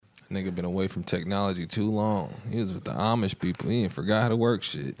Nigga been away from technology too long. He was with the Amish people. He ain't forgot how to work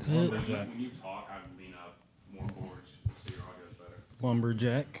shit. When you talk, I lean up more forward so your audio is better.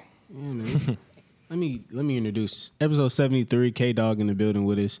 Lumberjack. Yeah, man. let me introduce episode 73. K Dog in the building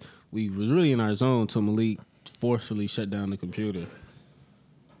with us. We was really in our zone till Malik forcefully shut down the computer.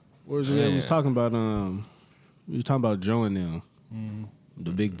 What was it? We was talking about Joe and them.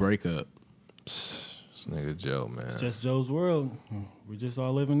 The big breakup. This nigga Joe, man. It's just Joe's world. We're just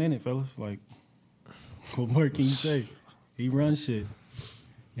all living in it, fellas. Like, what more can you say? He runs shit.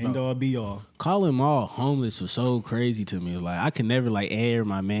 End all be all. Calling Maul homeless was so crazy to me. Like, I could never like air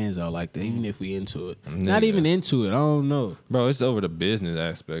my mans out like that, even if we into it. Not even into it. I don't know, bro. It's over the business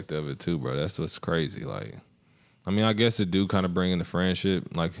aspect of it too, bro. That's what's crazy. Like, I mean, I guess it do kind of bring in the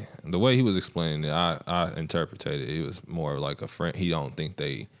friendship. Like the way he was explaining it, I interpreted it. It was more like a friend. He don't think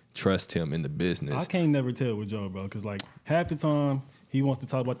they trust him in the business. I can't never tell with Joe, bro, because like half the time he wants to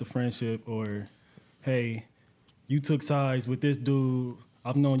talk about the friendship or, hey, you took sides with this dude.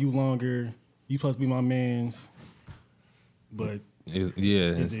 I've known you longer. You supposed to be my mans. But is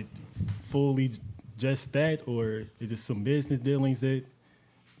it fully just that, or is it some business dealings that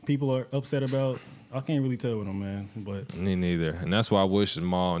people are upset about? I can't really tell with him, man. But me neither. And that's why I wish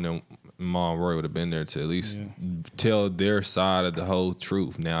Maul and Roy would have been there to at least tell their side of the whole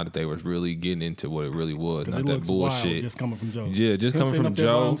truth. Now that they was really getting into what it really was, not that bullshit. Just coming from Joe. Yeah, just coming from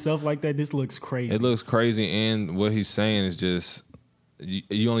Joe. Himself like that. This looks crazy. It looks crazy, and what he's saying is just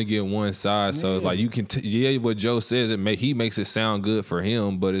you only get one side. So it's like you can what Joe says. He makes it sound good for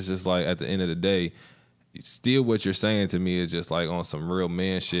him, but it's just like at the end of the day, still what you're saying to me is just like on some real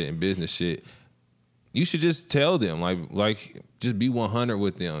man shit and business shit. You should just tell them, like just be 100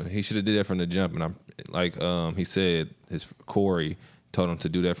 with them. He should have did that from the jump, and he said his Corey told him to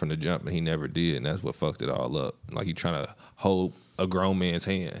do that from the jump, and he never did, and that's what fucked it all up. Like he trying to hold a grown man's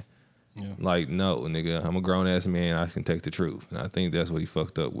hand. Yeah. Like, no, nigga, I'm a grown ass man. I can take the truth, and I think that's what he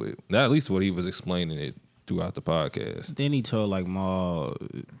fucked up with. Not at least what he was explaining it throughout the podcast. Then he told like Ma,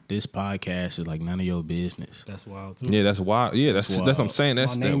 this podcast is like none of your business. That's wild too. Yeah, that's wild. Yeah, that's what I'm saying.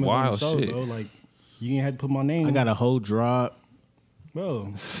 That's that wild show, shit. Bro. Like, you ain't had to put my name. I got a whole drop,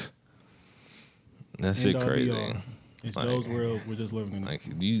 bro. That shit crazy. It's Joe's world. We're just living in it. Like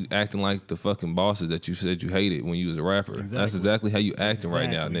you acting like the fucking bosses that you said you hated when you was a rapper. Exactly. That's exactly how you acting right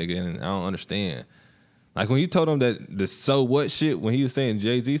now, nigga. And I don't understand. Like when you told him that the so what shit when he was saying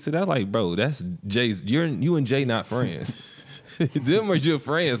Jay-Z said that, like, bro, that's Jay's. You and Jay not friends. Them are your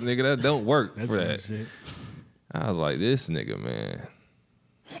friends, nigga. That don't work for that. Shit. I was like, this nigga, man.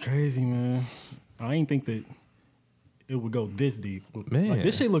 It's crazy, man. I ain't think that it would go this deep. Man, like,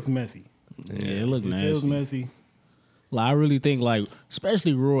 this shit looks messy. Yeah, it looks nasty. It feels messy. Like, I really think, like,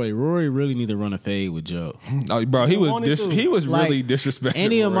 especially Roy. Roy really need to run a fade with Joe. Oh, bro, he was like, really disrespectful.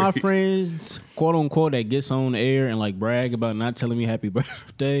 Any of my friends, quote unquote, that gets on the air and like brag about not telling me happy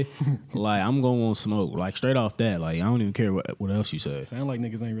birthday, like I'm gonna want smoke. Like straight off that, like I don't even care what else you say. Sound like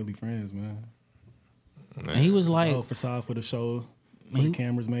niggas ain't really friends, man. And he was like, facade for the show. For the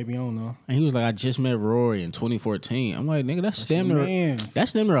cameras, maybe, I don't know. And he was like, I just met Rory in 2014. I'm like, nigga, that's damn near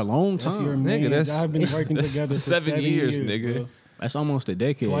a long time. That's your nigga, I've been working together for 7 years, nigga. Bro. That's almost a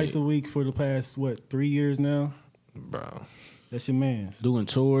decade. Twice a week for the past, 3 years now? Bro. That's your mans. Doing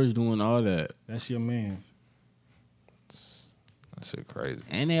tours, doing all that. That's your mans. That shit crazy.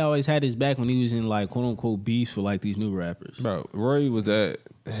 And they always had his back when he was in, like, quote unquote beefs for, like, these new rappers. Bro, Rory was at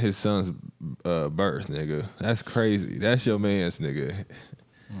his son's birth, nigga. That's crazy. That's your man's, nigga.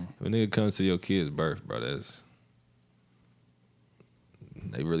 When nigga comes to your kid's birth, bro,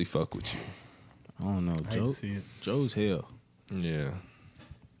 they really fuck with you. I don't know. Joe's hell. Yeah.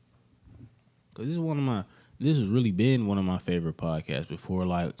 Cause this has really been one of my favorite podcasts before,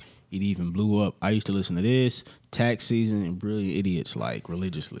 like, it even blew up. I used to listen to this, Tax Season, and Brilliant Idiots, like,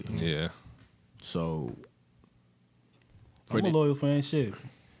 religiously. Yeah. So I'm a loyal fan. Shit,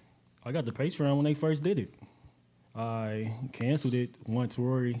 I got the Patreon when they first did it. I canceled it once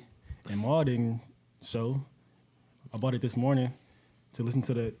Rory and Maud didn't show. I bought it this morning to listen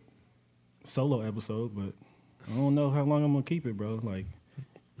to that solo episode, but I don't know how long I'm gonna keep it, bro. Like,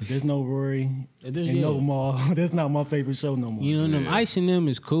 if there's no Rory and no Maud, that's not my favorite show no more. You know, them Ice and them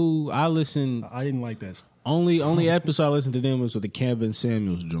is cool. I didn't like that. Only episode I listened to them was with the Kevin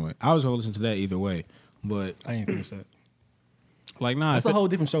Samuels joint. I was gonna listen to that either way, but I ain't finished that. Like, nah, that's a whole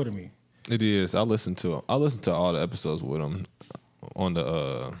different show to me. It is. I listened to all the episodes with him on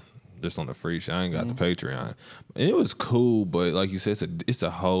the just on the free show. I ain't got the Patreon. And it was cool, but like you said, it's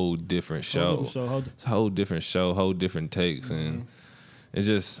a whole different show. It's a whole different show, whole different takes, and it's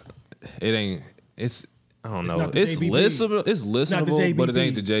just it's I don't It's know. not the It's JBP. listenable. It's not the listenable, but it JBP.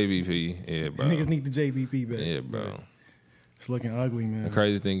 ain't the JBP. Yeah, bro. Niggas need the JBP back. Yeah, bro. It's looking ugly, man. The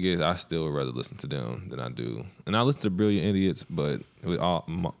crazy thing is, I still would rather listen to them than I do. And I listen to Brilliant Idiots, but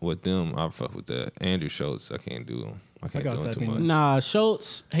with them, I fuck with that. Andrew Schultz, I can't do him. I can't gotta do him tap too in. much. Nah,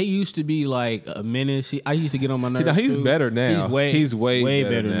 Schultz, he used to be like a menace. I used to get on my nerves. He's too. better now. He's way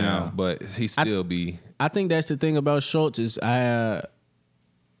better now. now. But he still be. I think that's the thing about Schultz is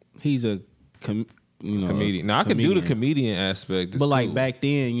he's a Comedian. Now I can do the comedian aspect. It's but like cool. back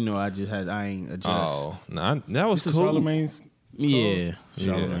then, I ain't adjust. Oh, nah, that was This is cool. Charlemagne's. Yeah, Yeah.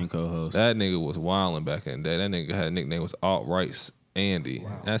 Charlamagne co-host. That nigga was wilding back in the day. That nigga had a nickname was Alt-Right Andy.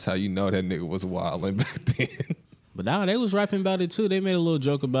 That's how you know that nigga was wilding back then. But now they was rapping about it too. They made a little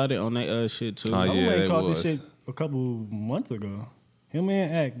joke about it on that shit too. Oh, yeah, Charlamagne they caught was. this shit a couple months ago. Him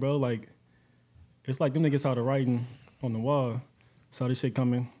and Act, bro. Like, it's like them niggas saw the writing on the wall, saw this shit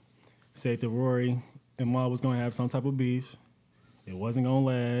coming, said that Rory and Ma was gonna have some type of beef. It wasn't gonna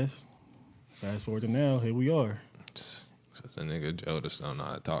last. Fast forward to now, here we are. Cause that nigga Joe just don't know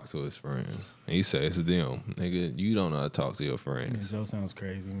how to talk to his friends. And he says it's them. Nigga, you don't know how to talk to your Yeah, friends. Joe sounds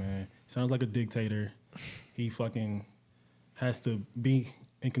crazy, man. Sounds like a dictator. He fucking has to be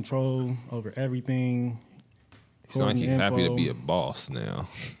in control over everything. He's like he's hoarding happy to info. be a boss now.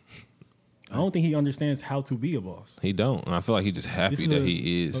 I don't think he understands how to be a boss. He don't. And I feel like he's just happy This is that a-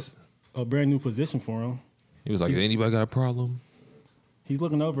 he is. A brand new position for him. He was like, he's- anybody got a problem? He's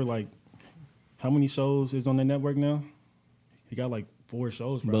looking over like how many shows is on the network now? He got like 4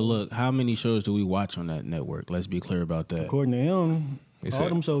 shows, bro. But look, how many shows do we watch on that network? Let's be clear about that. According to him, He all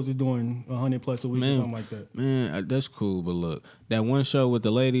said- them shows is doing 100 plus a week Man. or something like that. Man, that's cool, but look, that one show with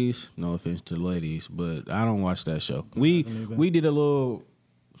the ladies, no offense to the ladies, but I don't watch that show. We did a little,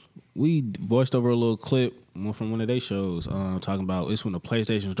 we voiced over a little clip from one of their shows, talking about it's when the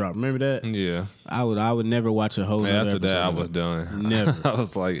PlayStations dropped. Remember that? Yeah. I would never watch a whole. And nother after that, I episode was of it. done. Never. I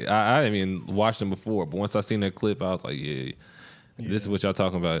was like, I didn't even watch them before, but once I seen that clip, I was like, yeah, this is what y'all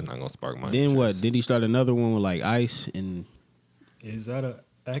talking about. It's not gonna spark my Then what? interest. Did he start another one with like Ice and? Is that an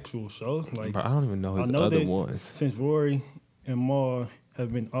actual show? Like, Bro, I don't even know I his know other that ones. since Rory and Ma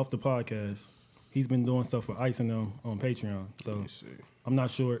have been off the podcast, he's been doing stuff with Ice and them on Patreon. So I'm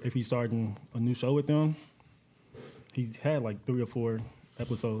not sure if he's starting a new show with them. He's had like 3 or 4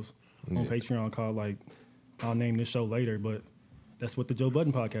 episodes on Yeah. Patreon called like I'll name this show later, but that's what the Joe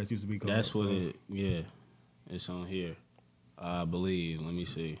Budden podcast used to be called. That's what so. it. Yeah, it's on here. I believe. Let me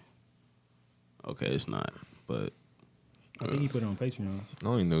see. Okay, it's not, but I think he put it on Patreon. I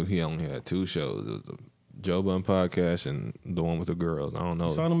only knew he only had 2 shows. It was the Joe Budden podcast and the one with the girls. I don't know.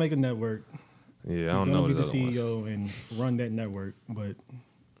 He's trying to make a network. Yeah, I He's don't know gonna be the the other ones. CEO and run that network, but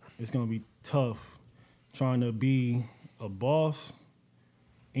it's gonna be tough trying to be a boss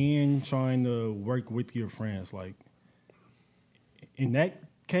and trying to work with your friends. Like in that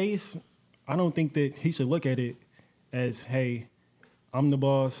case, I don't think that he should look at it as, hey, I'm the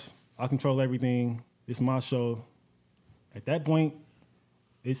boss, I control everything, it's my show. At that point,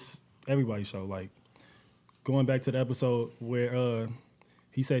 it's everybody's show. Like going back to the episode where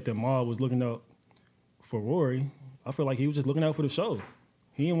he said that Ma was looking out for Rory, I feel like he was just looking out for the show.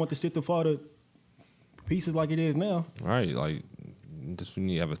 He didn't want the shit to fall to pieces like it is now. Right, like just when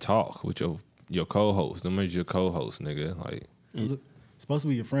you have a talk with your co-host, them is your co-host, nigga. Like It's supposed to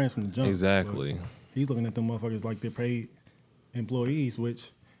be your friends from the jump. exactly. but He's looking at them motherfuckers like they're paid employees,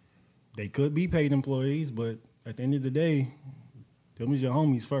 which they could be paid employees, but at the end of the day, them is your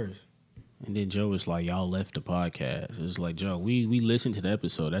homies first. and then Joe was like, "Y'all left the podcast." It's like, Joe, we listened to the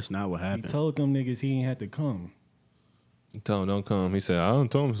episode. That's not what He happened. told them niggas he ain't had to come. He told him don't come. He said I don't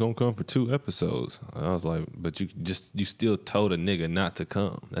told him don't come for 2 episodes. I was like, but you still told a nigga not to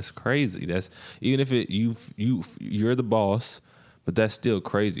come. That's crazy. That's even if you're the boss, but that's still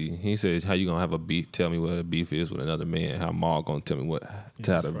crazy. He said, how you gonna have a beef? Tell me what a beef is with another man. How Ma gonna tell me how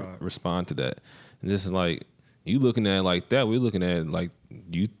that's to right. respond to that? And this is like you looking at it like that. We're looking at it like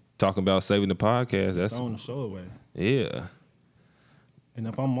you talking about saving the podcast. That's Throwing the show away. yeah. And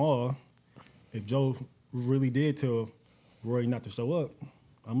if I'm all, if Joe really did tell Roy not to show up,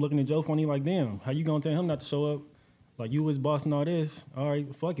 I'm looking at Joe funny like, damn, how you gonna tell him not to show up? Like you was bossing all this. All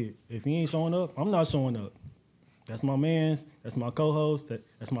right, fuck it. If he ain't showing up, I'm not showing up. That's my man's. That's my co-host.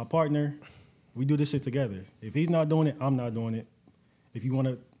 That's my partner. We do this shit together. If he's not doing it, I'm not doing it. If you want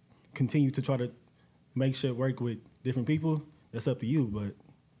to continue to try to make shit work with different people, that's up to you. But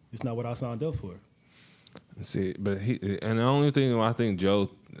it's not what I signed up for. See, but and the only thing I think Joe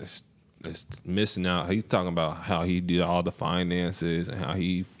is missing out. He's talking about how he did all the finances and how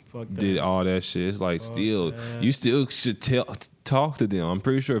he Fuck that. did all that shit. It's like Fuck still, that. you still should talk to them. I'm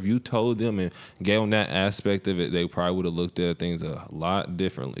pretty sure if you told them and gave them that aspect of it, they probably would have looked at things a lot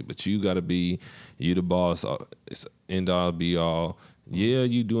differently. But you got to be, you the boss. It's end all be all. Yeah,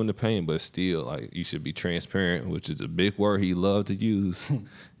 you doing the pain, but still, like, you should be transparent, which is a big word he loved to use.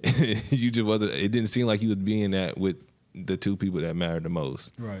 You just wasn't. It didn't seem like he was being that with the two people that mattered the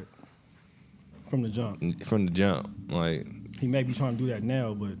most Right. From the jump. from the jump. Like, He may be trying to do that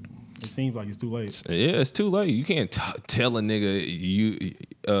now, but it seems like it's too late. yeah, it's too late. You can't tell a nigga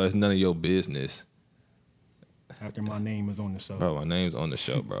it's none of your business. After my name is on the show. Bro, my name's on the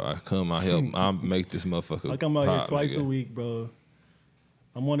show, bro. I come, I help, I make this motherfucker. Like I'm out here pop, twice nigga. a week, bro.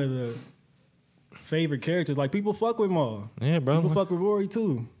 I'm one of the favorite characters. Like people fuck with Maul. Yeah, bro. People fuck with Rory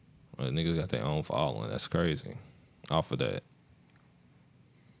too. Well, niggas got their own following. That's crazy. Off of that.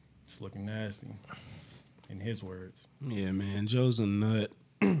 It's looking nasty. In his words. Yeah, man. Joe's a nut.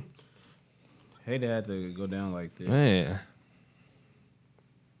 Hate to have to go down like that. Man.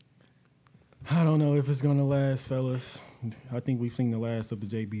 I don't know if it's gonna last, fellas. I think we've seen the last of the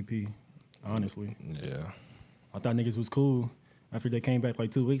JBP. Honestly, Yeah. I thought niggas was cool after they came back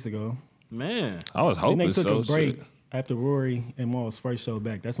like 2 weeks ago. Man. I was Then hoping they took so. a break Shit. after Rory and Maul's first show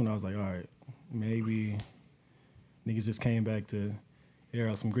back. That's when I was like, all right, maybe niggas just came back to air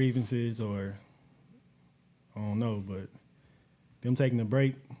out some grievances, or I don't know, but them taking a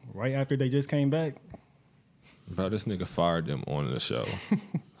break right after they just came back. Bro, this nigga fired them on the show.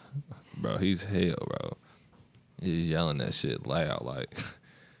 Bro, he's hell, bro. He's yelling that shit loud, like.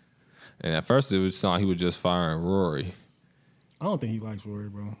 And at first it was sound like he was just firing Rory. I don't think he likes Rory,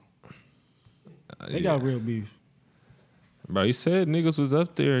 bro. They Yeah. got real beef. Bro, he said niggas was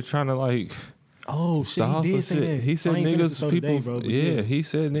up there trying to like Oh, shit, solve he some did say shit. that. He said I ain't finished the niggas, show people, today, bro, but yeah, he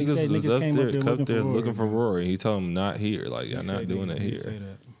said niggas said was niggas up came there, up there looking for Rory. Rory. He told him not here, like y'all He not said doing niggas it did say here.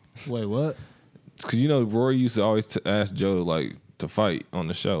 that. Wait, what? Cause you know Rory used to always ask Joe to like to fight on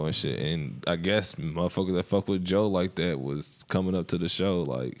the show and shit, and I guess motherfuckers that fuck with Joe like that was coming up to the show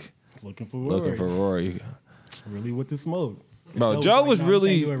like Looking for Rory. looking for Rory. Really with the smoke. Bro, Joe like, was nah, we really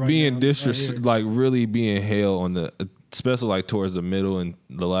can't do it right being now. like really being hell on the, especially like towards the middle and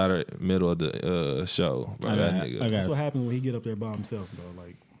the latter middle of the show. Bro, that nigga. That's what happens when he get up there by himself, bro.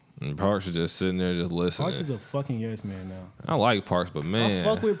 Like And Parks is just sitting there just listening. Parks is a fucking yes man now. I like Parks, but man, I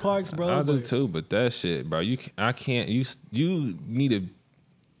fuck with Parks, bro. I do but too, but that shit, bro, I can't. You need to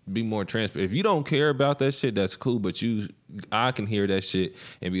be more transparent. If you don't care about that shit, that's cool. But I can hear that shit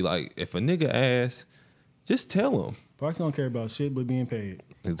and be like, if a nigga asks, just tell him. Parks don't care about shit but being paid.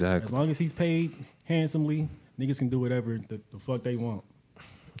 As Exactly. long as he's paid handsomely, niggas can do whatever the fuck they want.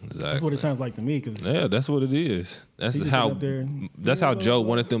 Exactly. That's what it sounds like to me. Cause Yeah, that's what it is. That's He just how. went up there, That's how Joe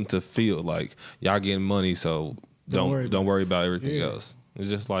wanted them to feel. Like y'all getting money, so Don't worry don't about worry about everything Yeah. else. It's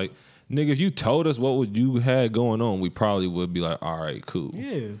just like, nigga, if you told us what would you had going on, we probably would be like, all right, cool.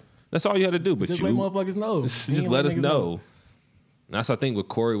 yeah, That's all you had to do. But just you let motherfuckers know. just let us know. That's I think what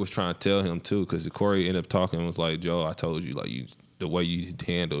Corey was trying to tell him too, because Corey ended up talking and was like, Joe, I told you, like the way you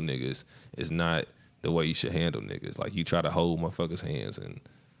handle niggas is not the way you should handle niggas. Like you try to hold motherfuckers' hands, and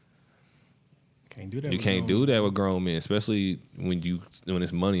Can't do that. you with can't grown do that with grown men, especially when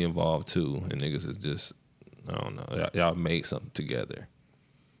it's money involved too, and niggas is just, I don't know, y'all made something together.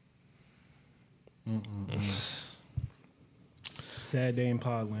 Sad day in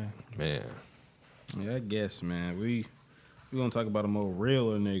Podland. Man, Yeah, I guess, man. We gonna talk about a more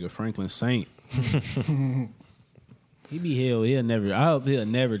realer nigga, Franklin Saint. He be hell. I hope he'll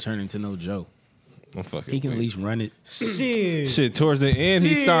never turn into no Joe. I'm fucking. He can at weak. least run it. Shit. Shit, towards the end,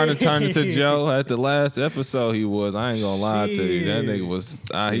 he's starting to turn into Shit. Joe. At the last episode, he was. I ain't gonna lie to you. That nigga was.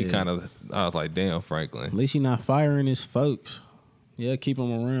 He Shit. kind of. I was like, damn, Franklin. At least he not firing his folks. Yeah, keep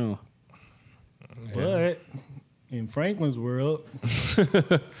him around. But in Franklin's world,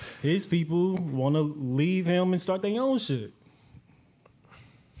 his people want to leave him and start their own shit.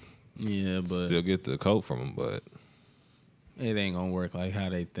 Yeah, but Still get the coat from him, but it ain't gonna work like how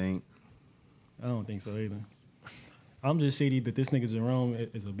they think. I don't think so either. I'm just shitty that this nigga Jerome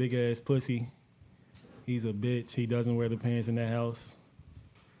is a big ass pussy. He's a bitch. He doesn't wear the pants in that house.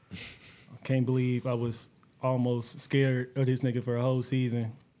 I can't believe I was almost scared of this nigga for a whole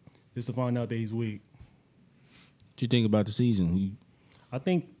season just to find out that he's weak. What you think about the season? I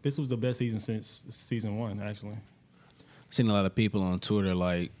think this was the best season since season 1, actually. Seen a lot of people on Twitter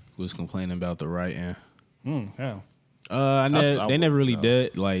like was complaining about the writing. How? They never really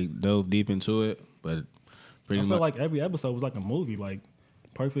know. dove deep into it, but pretty I much felt like every episode was like a movie, like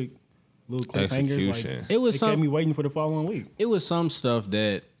perfect little cliffhangers. Execution. Like, it was it kept some. me waiting for the following week. It was some stuff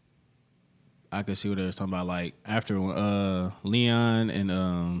that I could see what they was talking about. Like after Leon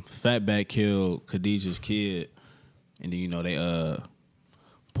and Fatback killed Khadijah's kid, and then they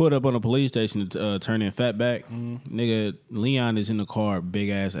pulled up on the police station to turn in Fatback. Nigga, Leon is in the car, big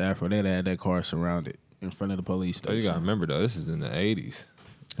ass afro. They had that car surrounded in front of the police station. Oh, you gotta remember though, this is in the 80s.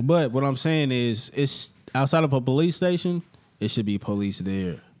 But what I'm saying is, it's outside of a police station. It should be police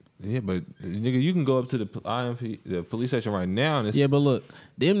there. Yeah, but nigga, you can go up to the police station right now, and it's, Yeah, but look,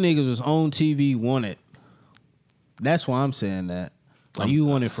 them niggas was on TV wanted. That's why I'm saying that. Like you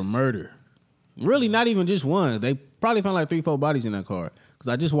wanted for murder. Really, not even just one. They probably found like 3-4 bodies in that car.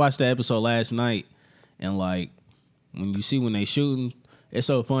 Because I just watched the episode last night, and like when you see when they shooting, it's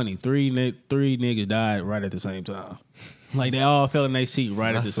so funny. Three niggas died right at the same time. Like they all fell in their seat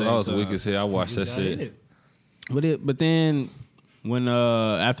right at the same time. I was weak as hell. I watched that shit. But then when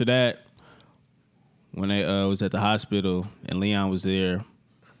after that, when they was at the hospital and Leon was there,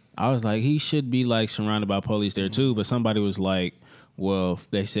 I was like, he should be like surrounded by police there too. But somebody was like, well,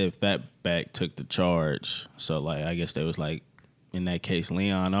 they said Fatback took the charge, so like I guess they was like, in that case,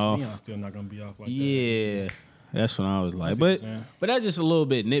 Leon off. Leon's still not gonna be off like that. Yeah, that's when I was like, but that's just a little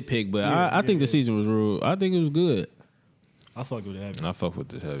bit nitpick. But I think the season was real. I think it was good. I fucked with it heavy. And I fuck with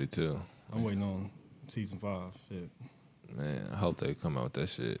this heavy too. I'm waiting on season 5. Shit. Man, I hope they come out with that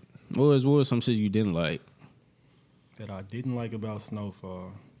shit. What was some shit you didn't like? That I didn't like about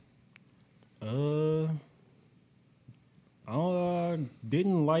Snowfall. I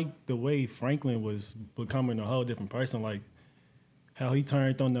didn't like the way Franklin was becoming a whole different person. Like how he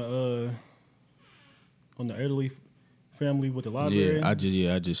turned on the elderly family with the library.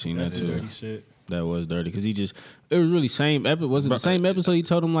 Yeah, I just seen that too. Dirty shit. That was dirty because it was really same episode. Was it the same episode he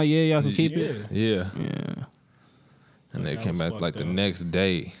told him like, yeah, y'all can keep it? Yeah. Yeah. And they came back like the next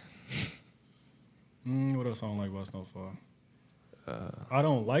day. What else I don't like about Snowfall? I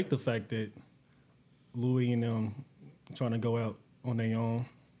don't like the fact that Louis and them trying to go out on their own.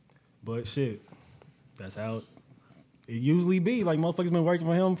 But shit, that's how it usually be. Like motherfuckers been working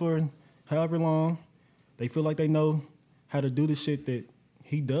for him for however long. They feel like they know how to do the shit that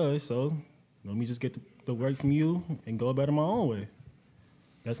he does. So let me just get the work from you and go about it my own way.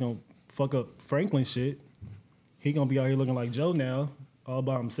 That's gonna fuck up Franklin shit. He gonna be out here looking like Joe now, all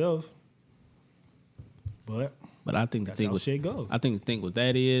by himself. But I think that's how shit go. I think the thing with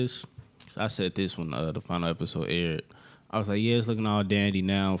that is, I said this when the final episode aired. I was like, yeah, it's looking all dandy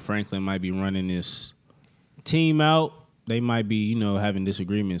now. Franklin might be running this team out. They might be, having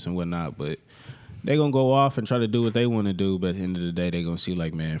disagreements and whatnot, but they're going to go off and try to do what they want to do. But at the end of the day, they're going to see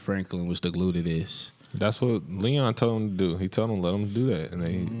like, man, Franklin was the glue to this. That's what Leon told him to do. He told him let him do that,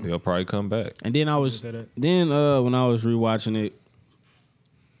 and they'll probably come back. And then when I was rewatching it,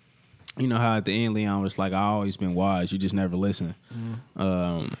 you know how at the end Leon was like, I always been wise. You just never listen.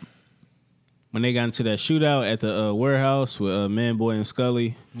 When they got into that shootout at the warehouse with Manboy and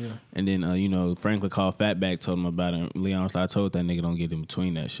Scully, and then Franklin called Fatback, told him about it. Leon was like, I told that nigga don't get in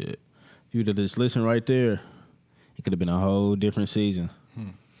between that shit. If you would have just listened right there, it could have been a whole different season. I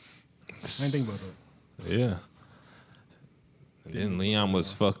didn't think about that. Yeah. And then Leon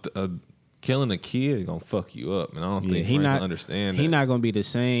was fucked. Killing a kid gonna fuck you up, and I don't think Franklin understand that. He not gonna be the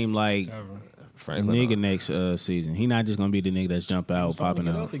same like Franklin nigga next season. He not just gonna be the nigga that's jump out popping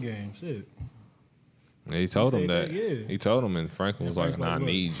out. out The game, shit. Yeah, he told him that. Yeah. He told him, and Franklin was like, "Nah, I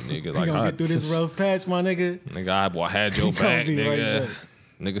need you, nigga. Like, gonna get through this rough patch, my nigga. Nigga, I had your back, nigga. Right.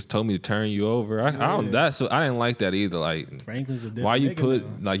 Niggas told me to turn you over. I didn't like that either. Like, Franklin's a different why you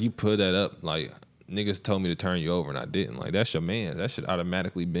nigga you put that up? Like, niggas told me to turn you over, and I didn't. Like, that's your man. That should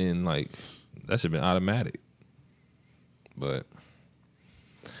automatically been like, that should have been automatic. But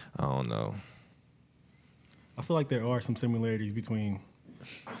I don't know. I feel like there are some similarities between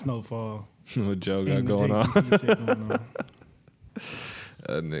Snowfall. What Joe got going on?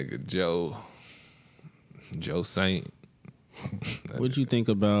 That nigga Joe Saint. What'd you think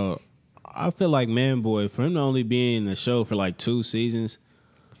about? I feel like Manboy, for him to only be in the show for like 2 seasons,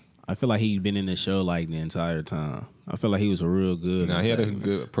 I feel like he'd been in the show like the entire time. I feel like he was a real good. He had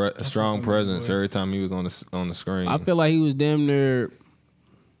a strong presence every time he was on the screen. I feel like he was damn near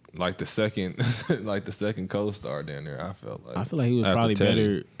like the second co-star down there. I feel like he was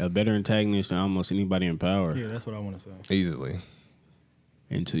probably a better antagonist than almost anybody in Power. Yeah, that's what I want to say. Easily.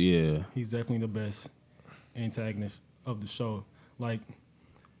 He's definitely the best antagonist of the show. Like,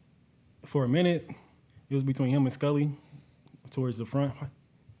 for a minute, it was between him and Scully towards the front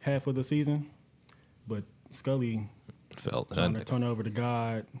half of the season, but Scully felt trying to turn over to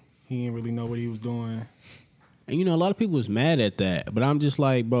God. He didn't really know what he was doing. And a lot of people was mad at that, but I'm just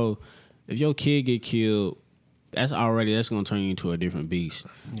like, bro, if your kid get killed, that's gonna turn you into a different beast.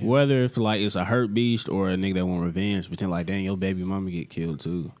 Yeah. Whether if like it's a hurt beast or a nigga that want revenge, pretend like dang your baby mama get killed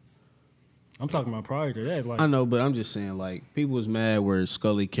too. I'm talking about prior to that. Like, I know, but I'm just saying like people was mad where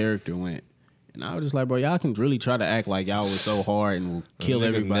Scully character went. And I was just like, bro, y'all can really try to act like y'all was so hard and will kill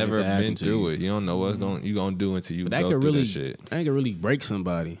everybody. Never been through it. You don't know what's you gonna do until you go through that shit. That could really break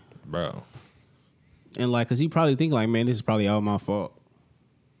somebody, bro. And like, cause he probably think like, man, this is probably all my fault.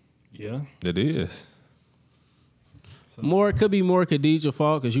 Yeah, it is. So. It could be more Khadijah's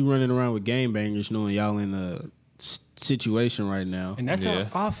fault because you running around with game bangers, knowing y'all in a situation right now. And that's how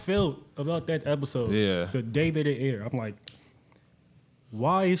I felt about that episode. Yeah, the day that it aired, I'm like,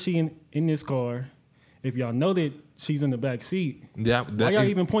 why is she in this car? If y'all know that she's in the back seat, why y'all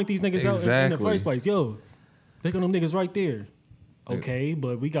even point these niggas out in the first place? Yo, look at them niggas right there. Okay,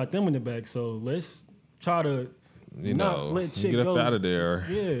 but we got them in the back, so let's try to not let shit get go. Up out of there.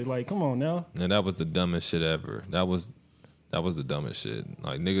 Yeah, like come on now. And that was the dumbest shit ever. That was the dumbest shit.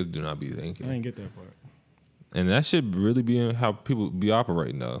 Like niggas do not be thinking. I didn't get that part. And that should really be how people be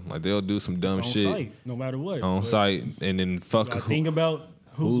operating though. Like they'll do some dumb shit on site, no matter what. On site, and then fuck. Think about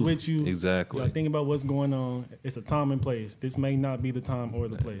who's with you. Exactly. Think about what's going on. It's a time and place. This may not be the time or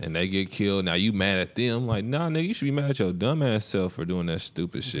the place. And they get killed. Now you mad at them? Like, nah, nigga, you should be mad at your dumb ass self for doing that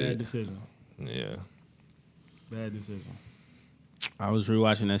stupid shit. Bad decision. Yeah. Bad decision. I was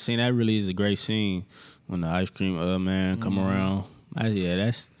rewatching that scene. That really is a great scene when the ice cream man come around.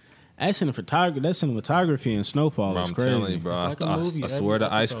 That's cinematography and Snowfall is crazy. I'm telling you, bro. I swear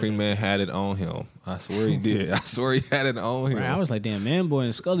the ice cream man had it on him. I swear he did. I swear he had it on him. Right, I was like, damn, Man Boy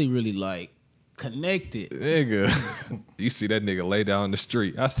and Scully really like connected. Nigga. You see that nigga lay down in the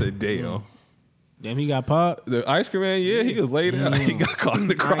street. I said, damn. Damn, he got popped? The ice cream man, yeah, he was laid out. He got caught in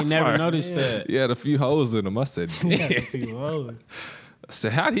the crossfire. I ain't never noticed that. He had a few holes in him. I said, damn. So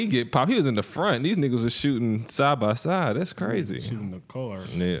how'd he get popped? He was in the front. These niggas was shooting side by side. That's crazy. Shooting the car.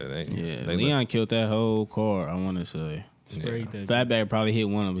 Yeah, Leon killed that whole car, I want to say. Fatback probably hit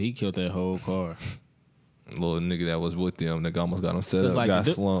one of them, but he killed that whole car. Little nigga that was with them, nigga almost got him set up, got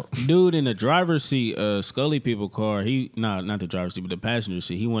slumped. Dude in the driver's seat, Scully people car, not the driver's seat, but the passenger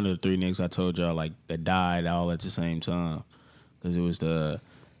seat, he one of the three niggas I told y'all like that died all at the same time. Because it was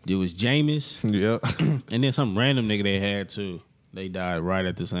Jameis. Yep. And then some random nigga they had too. They died right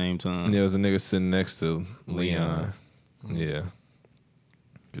at the same time. There was a nigga sitting next to Leon. Yeah.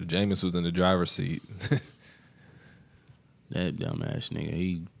 Jameis was in the driver's seat. That dumbass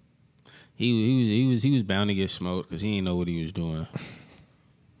nigga. He was bound to get smoked because he didn't know what he was doing.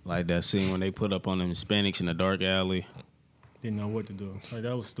 Like that scene when they put up on them Hispanics in the dark alley. Didn't know what to do. Like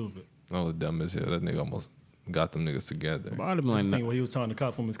that was stupid. That was dumb as hell. That nigga almost got them niggas together. I'd have been like, scene where he was trying to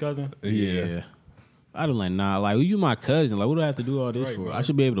cop from his cousin. Yeah. I'd have like, nah, like you my cousin. Like, what do I have to do all this for? Bro. I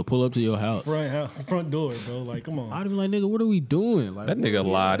should be able to pull up to your house. Front door, bro. Like, come on. I'd be like, nigga, what are we doing? Like, that nigga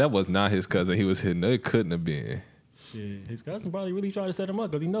lied. That was not his cousin. He was hitting. It couldn't have been. Shit, his cousin probably really tried to set him up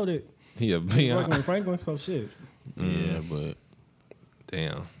because he know that he's working with Franklin. So shit. Yeah, but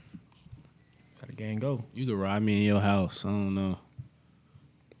damn. That's how the gang go. You could ride me in your house. I don't know.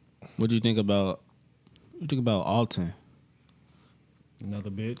 What'd you think about Alton? Another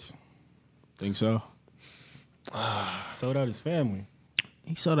bitch. Think so? Sold out his family.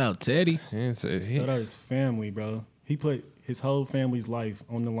 He sold out Teddy. Sold out his family, bro. He put his whole family's life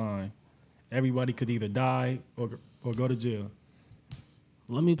on the line. Everybody could either die or go to jail.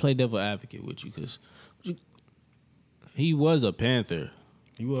 Let me play devil advocate with you because he was a Panther.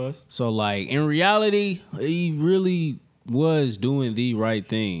 He was. So, like, in reality, he really was doing the right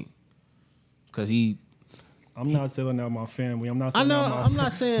thing. Because I'm not selling out my family. I'm not selling out I'm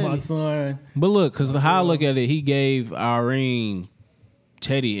not saying my son. But look, because how I look at it, he gave Irene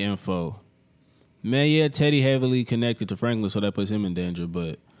Teddy info. Man, yeah, Teddy heavily connected to Franklin, so that puts him in danger.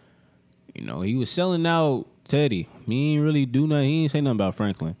 But, you know, he was selling out Teddy. He ain't really do nothing. He ain't say nothing about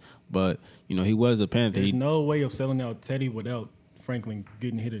Franklin. But, you know, he was a Panther. There's no way of selling out Teddy without Franklin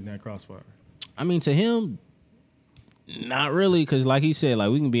getting hit in that crossfire. I mean, to him, not really, because like he said, like,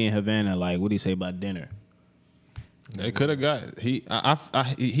 we can be in Havana, like, what do you say about dinner? They could have got he was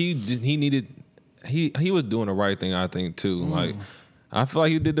doing the right thing, I think too. Like I feel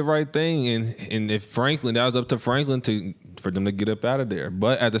like he did the right thing, and if Franklin, that was up to Franklin for them to get up out of there.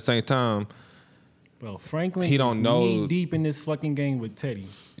 But at the same time, bro, Franklin, he don't know knee deep in this fucking game with Teddy.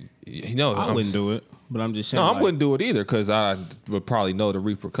 I wouldn't do it, but I'm just saying. No, I wouldn't do it either because I would probably know the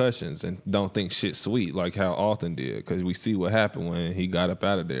repercussions and don't think shit sweet like how Alton did. Because we see what happened when he got up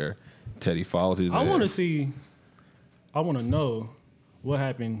out of there. Teddy followed his. I want to know what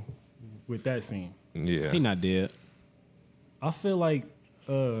happened with that scene. Yeah. He not dead. I feel like,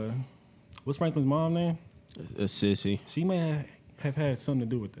 what's Franklin's mom name? A sissy. She may have had something to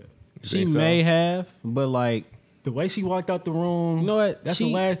do with that. She think so? may have, but like, The way she walked out the room, you know what? that's the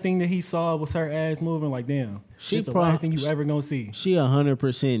last thing that he saw was her ass moving. Like, damn, She it's the prob- last thing you ever gonna see. She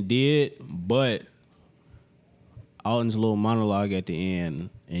 100% did, but Alton's little monologue at the end,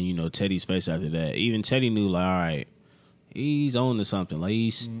 and you know Teddy's face after that. Even Teddy knew, like, all right, he's on to something. Like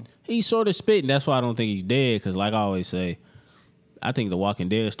he's sort of spitting. That's why I don't think he's dead. Because like I always say, I think The Walking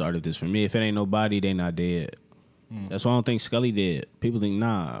Dead started this for me. If it ain't nobody, they not dead. That's why I don't think Scully dead. People think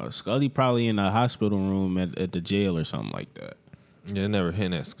nah, Scully probably in a hospital room at the jail or something like that. Yeah, it never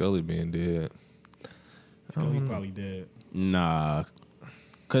hint at Scully being dead. Scully probably dead. Nah,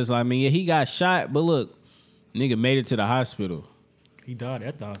 cause I mean, yeah, he got shot, but look, nigga made it to the hospital. He died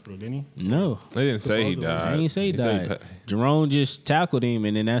at the hospital, didn't he? No, They didn't say he Supposedly. died. I ain't say he said died. Jerome just tackled him,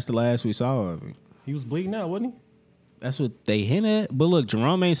 and then that's the last we saw of him. He was bleeding out, wasn't he? That's what they hint at. But look,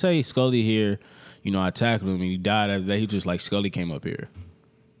 Jerome ain't say Scully here. You know, I tackled him and he died after that. He just like Scully came up here.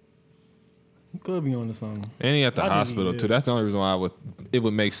 He could be on to something. And he at the I think he hospital did. too. That's the only reason why it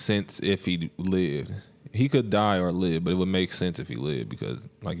would make sense if he lived. He could die or live, but it would make sense if he lived because,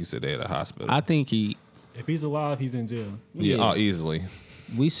 like you said, they at a hospital. I think he. If he's alive, he's in jail. yeah, easily.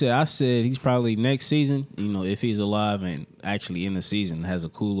 I said he's probably next season. You know, if he's alive and actually in the season has a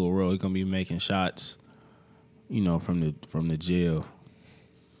cool little role, he's gonna be making shots. You know, from the jail.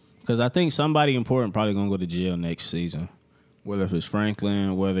 Because I think somebody important probably gonna go to jail next season, whether if it's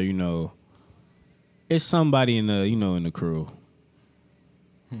Franklin, whether you know, it's somebody in the in the crew.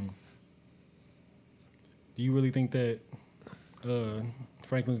 Do you really think that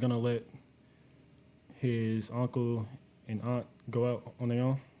Franklin's gonna let his uncle and aunt go out on their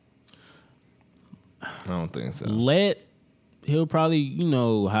own? I don't think so. He'll probably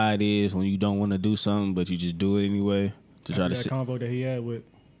how it is when you don't want to do something but you just do it anyway to try to that convo that he had with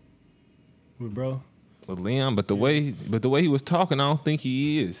bro. With Leon, but the way he was talking, I don't think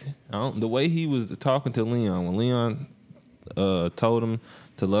he is. The way he was talking to Leon when Leon told him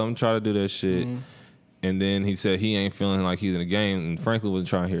to let him try to do that shit, and then he said he ain't feeling like he's in the game, and Franklin wasn't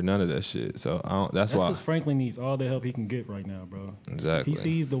trying to hear none of that shit. So that's why. Because Franklin needs all the help he can get right now, bro. Exactly. He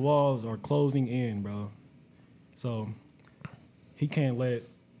sees the walls are closing in, bro. So he can't let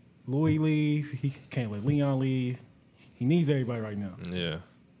Louis leave. He can't let Leon leave. He needs everybody right now. Yeah.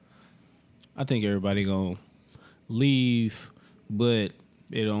 I think everybody gonna leave, but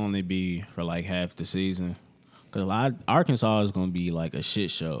it'll only be for like half the season. Cause Arkansas is gonna be like a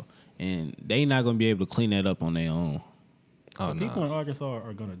shit show, and they not gonna be able to clean that up on their own. Oh no. People in Arkansas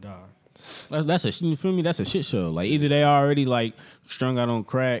are gonna die. You feel me? That's a shit show. Like either they already like strung out on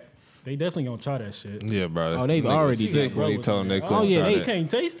crack. They definitely gonna try that shit. Yeah, bro. Oh, they've Nigga was already sick did. when he told them they couldn't. Oh yeah, try they that. can't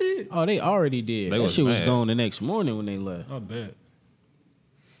taste it. Oh, they already did. They That was shit was mad. gone the next morning when they left. I bet.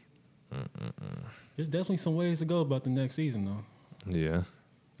 There's definitely some ways to go about the next season, though. Yeah.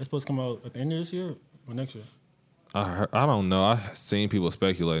 That's supposed to come out at the end of this year or next year. I don't know. I seen people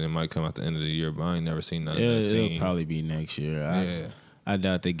speculating it might come out the end of the year, but I ain't never seen nothing. It'll probably be next year. Yeah. I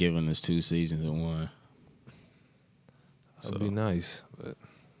doubt they're giving us 2 seasons in one. That'd be nice, but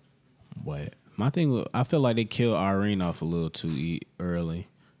But my thing, I feel like they killed Irene off a little too early.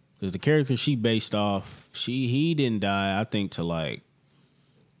 Because the character she based off, he didn't die, I think, to like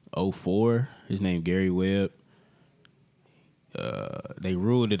 04. His name Gary Webb. They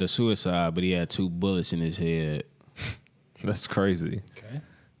ruled it a suicide, but he had 2 bullets in his head. that's crazy. Okay.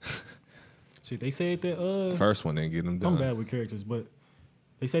 Shit, they said that. First one didn't get him I'm done. bad with characters, but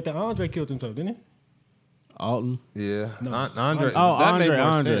they said that Andre killed himself, didn't he? Alton, Yeah. No. Andre. Oh, that made more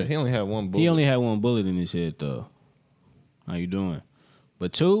Andre. sense. He only had one bullet. he only had 1 bullet in his head though. How you doing?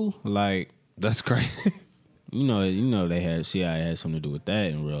 But 2, like That's crazy. you know they had CIA had something to do with that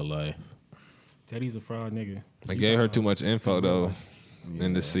in real life. Teddy's a fraud nigga. They gave her too much info though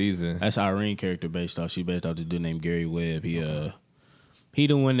in the season. That's Irene character based off. She based off the dude named Gary Webb. He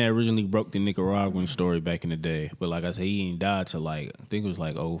the one that originally broke the Nicaraguan story back in the day. But like I said, he ain't died till like I think it was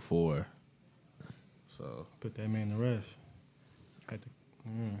like 04. So Put that man to rest.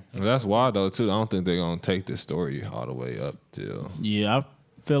 That's why though too. I don't think they're gonna take this story all the way up till. yeah, I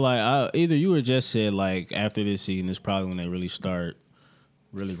feel like either you or just said like after this season is probably when they really start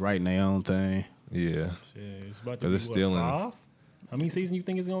really writing their own thing. Yeah, Shit, it's about But to be it's still in- 5? How many seasons you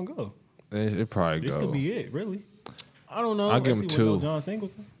think it's gonna go? it probably This go. could be it, really. I don't know. I'll give him Especially with 2. no John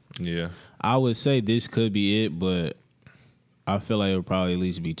Singleton. Yeah, I would say this could be it, but I feel like it'll probably at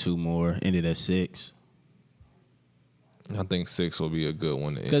least be 2 more. Ended at 6. I think 6 will be a good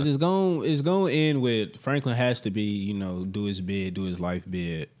one to Because end. it's going to end with Franklin has to be, do his bid, do his life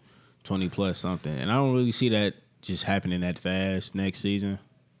bid, 20 plus something. And I don't really see that just happening that fast next season.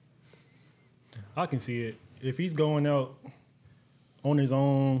 I can see it. if he's going out on his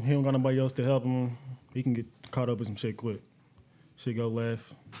own, he don't got nobody else to help him, he can get caught up with some shit quick. Shit go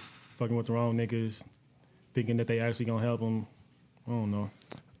left, fucking with the wrong niggas, thinking that they actually gonna help him. I don't know.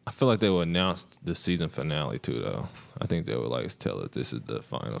 I feel like they will announce the season finale too, though. I think they would like tell us this is the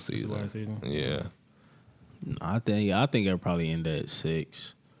final season. the last season? Yeah. I think it'll probably end at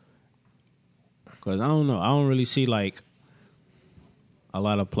 6. Cause I don't know. I don't really see like a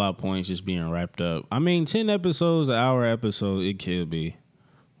lot of plot points just being wrapped up. I mean, 10 episodes, an hour episode, it could be.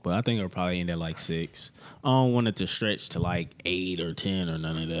 But I think it'll probably end at like 6. I don't want it to stretch to like 8 or 10 or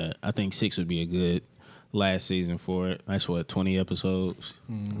none of that. I think 6 would be a good last season for it. That's what, 20 episodes?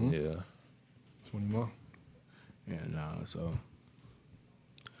 Mm-hmm. Yeah. 20 more. Yeah, no, so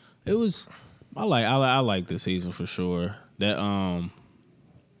it was I like the season for sure. That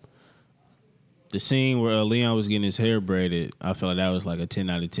the scene where Leon was getting his hair braided, I felt like that was like a 10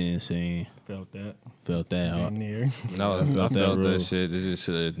 out of 10 scene. Felt that. Felt that Damn hard. near. No, I felt felt that that real. shit. They just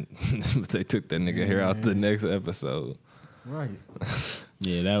should have. They took that nigga hair out the next episode. Right.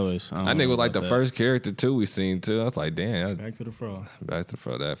 Yeah, that was. That nigga was like the first character too we seen too. I was like, damn, Back to the frog. back to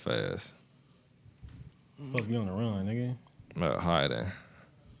front that fast. Supposed to be on the run, nigga. Hiding.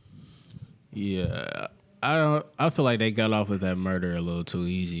 Yeah, I feel like they got off with that murder a little too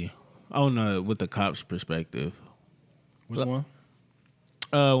easy. I don't know, with the cops' perspective. Which one?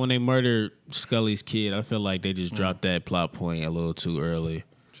 When they murdered Scully's kid, I feel like they just dropped that plot point a little too early.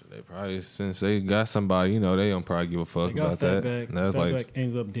 They probably, since they got somebody, they don't probably give a fuck They got about that. Fatback. That's like, Fatback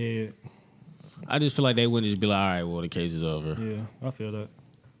ends up dead. I just feel like they wouldn't just be like, all right, well, the case is over. Yeah, I feel that.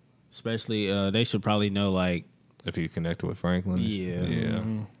 Especially, they should probably know, like, if he connected with Franklin. Yeah.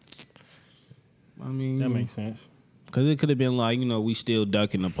 Mhm. I mean, That makes sense. because it could have been like, we still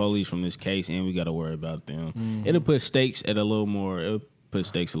ducking the police from this case and we got to worry about them. It'll put stakes at a little more, it'll put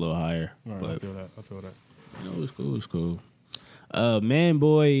stakes a little higher. All right, But, I feel that. I feel that. it was cool. It was cool. Man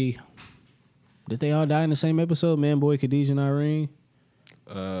Boy, did they all die in the same episode? Man Boy, Khadijah, and Irene?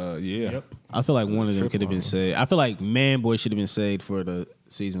 Yeah. Yep. I feel like one of them could have been Triple. saved. I feel like Man Boy should have been saved for the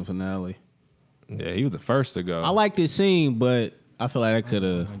season finale. Yeah, he was the first to go. I like this scene, but I feel like I could I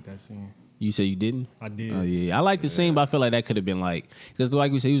have. like that scene. You said you didn't? I did. Oh yeah, I like the scene, but I feel like that could have been like, because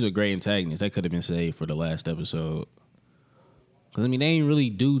like we said, he was a great antagonist. That could have been saved for the last episode. Because I mean, they didn't really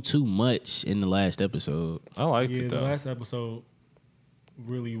do too much in the last episode. I liked Yeah, it the though. last episode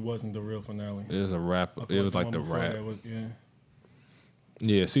really wasn't the real finale. It was a wrap. I feel It was like one the before wrap. that was- yeah.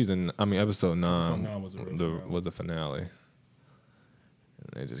 Yeah, episode 9. Episode 9 was the real finale. was the finale. And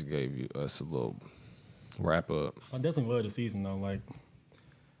they just gave us a little wrap up. I definitely love the season though. Like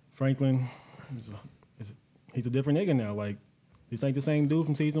Franklin, he's a different nigga now. Like this ain't the same dude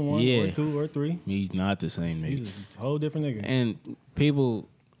from season 1 Yeah. or 2 or 3. He's not the same He's nigga. a whole different nigga. And people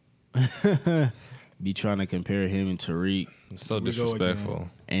be trying to compare him and Tariq. It's so Here we go disrespectful.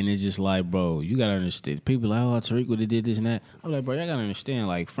 And it's just like, bro, you gotta understand. People like, oh, Tariq would have did this and that. I'm like, bro, y'all gotta understand.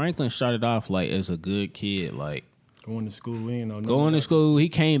 Like, Franklin started off like as a good kid, like Going to school, going to school. He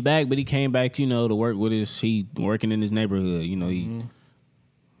came back, but he came back, to work with he working in his neighborhood.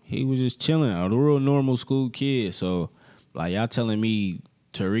 He was just chilling, a real normal school kid. So, like, y'all telling me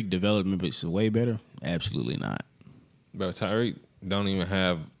Tariq development is way better? Absolutely not. But Tyreek don't even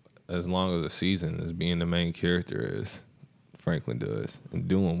have as long as a season as being the main character as Franklin does and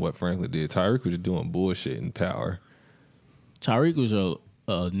doing what Franklin did. Tyreek was just doing bullshit in power. Tariq was a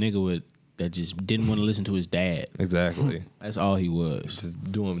nigga that just didn't want to listen to his dad. Exactly. That's all he was.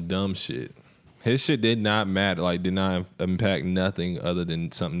 Just doing dumb shit. His shit did not matter, did not impact nothing other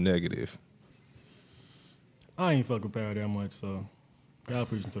than something negative. I ain't fuck with Power that much, so y'all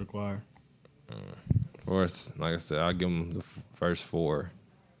preaching to the choir. Or it's, like I said, I'll give him the first 4.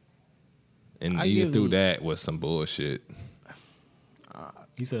 And I even give through him- that was some bullshit.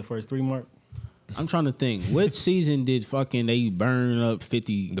 You said first 3 mark. I'm trying to think. What season did fucking they burn up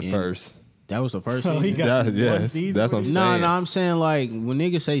 50? The first. That was the first Oh, he season? got That- yes, one season. that's what I'm with it? saying. No, I'm saying like when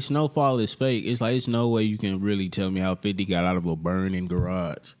niggas say Snowfall is fake, it's like it's no way you can really tell me how 50 got out of a burning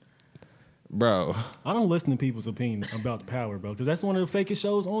garage. Bro, I don't listen to people's opinion about Power, bro, because that's one of the fakest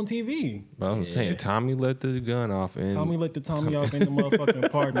shows on TV. I'm saying Tommy let the gun off and Tommy let the Tommy off in the motherfucking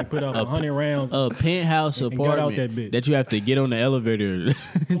apartment, put out 100 rounds. A penthouse And got out apartment that bitch. that you have to get on the elevator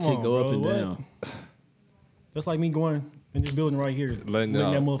to on, go up bro, and what? down. That's like me going in this building right here, letting that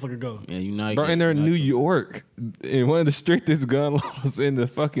out. motherfucker go. Yeah, you not bro, get- and they're in not- New York, in one of the strictest gun laws in the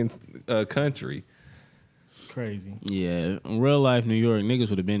fucking country. Crazy. Yeah, in real life New York niggas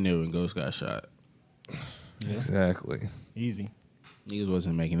would have been there when Ghost got shot. Yeah. Exactly. Easy. Niggas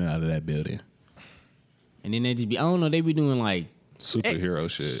wasn't making it out of that building. And then they just be, I don't know, they be doing like Superhero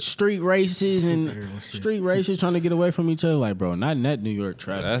shit. street races and Superhero shit. street races trying to get away from each other. Like, bro, not in that New York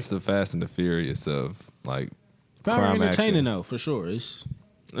traffic. That's the Fast and the Furious of like Power crime entertaining action. though, for sure. It's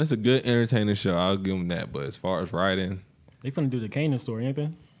It's a good entertaining show. I'll give them that. But as far as writing, They finna do the Kanan story, ain't they?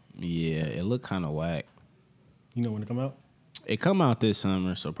 yeah, it looked kind of whack. You know when it come out? It come out this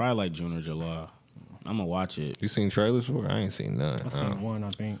summer, so probably like June or July. I'm gonna watch it. you seen trailers for it? I ain't seen none. I seen one, I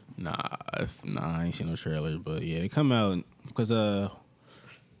think. Nah, I ain't seen no trailers, but yeah, it come out because the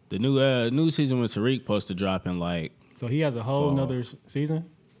new season with Tariq supposed to drop in like So he has a whole Fall. nother season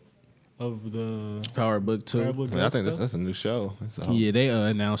of the Power Book 2. Power Book I think stuff? that's a new show. It's a whole- Yeah, they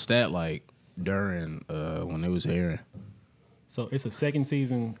announced that like during when it was airing. So it's a second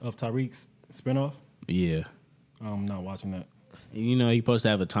season of Tariq's spinoff. Yeah, I'm not watching that. you know he supposed to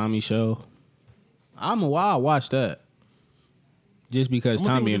have a Tommy show. I'll watch that just because I'm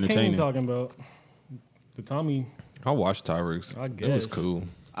gonna Tommy see what this Kanan entertaining. talking about. The Tommy, I watched Tyreek's. I It was guess. cool.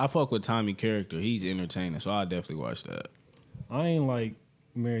 I fuck with Tommy character. He's entertaining, so I definitely watch that. I ain't like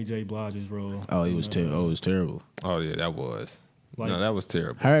Mary J. Blige's role. Oh, it was it was terrible. Oh yeah, that was. Like- No, that was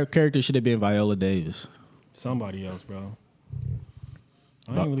terrible. Her character should have been Viola Davis. Somebody else, bro.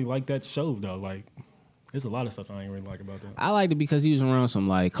 I ain't really like that show though. Like, there's a lot of stuff I ain't really like about that. I liked it because he was around some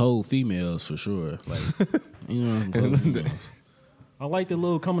like cold females for sure. Like, you know, cold females. I like the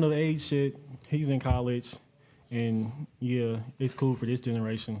little coming of age shit. He's in college, and yeah, it's cool for this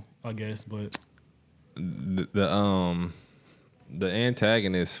generation, I guess. But The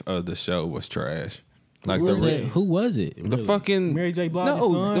antagonist of the show was trash. Like Who was it? the Really? fucking Mary J. Blige's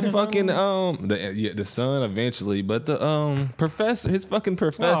no, son the or fucking something? the son eventually, but the professor, his fucking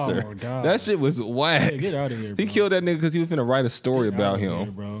professor, my God. that shit was whack. Yeah, get out of here, bro. He killed that nigga because he was finna write a story Get about outta him,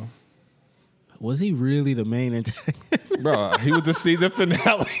 here, bro. Was he really the main antagonist? bro. He was the season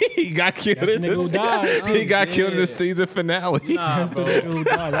finale. He got killed. That's In the nigga who died. He got killed in the season finale. That's the nigga who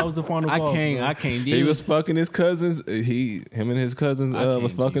died. That was the final boss. bro. I can't He deal. was fucking his cousins. Him and his cousins I can't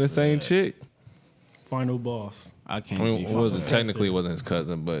was fucking G the for same that. chick. Final boss. I I can't. mean, G it wasn't Professor. technically it wasn't his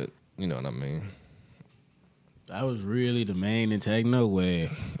cousin, but you know what I mean. That was really the main antagonist. No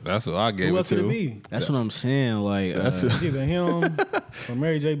way. That's what I gave Who it else could it to. be? That's what I'm saying. Like, That's It's either him or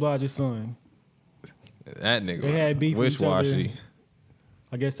Mary J. Blige's son. That nigga They had beef with was each other. wish-washy.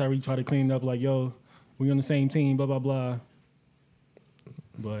 I guess Tyreek tried to clean it up like, yo, we on the same team, blah, blah, blah.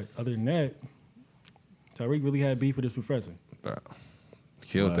 But other than that, Tyreek really had beef with his professor. Bro.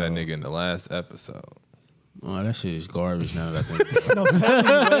 Killed that Wow. nigga in the last episode. oh, that shit is garbage. Now that I think. about it. No, I'm telling you,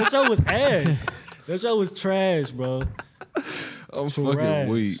 bro, that show was ass. That show was trash, bro. I'm Trash. fucking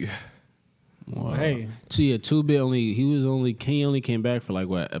weak. Wow. Hey, See, a 2-bit he only came back for like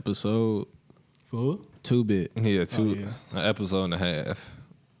what episode? for who? 2-bit. Yeah, yeah. an episode and a half.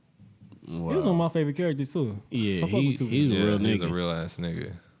 Wow. He was one of my favorite characters, too. Yeah, I fuck he, with Tupac. he's a Yeah, real he's nigga. a real ass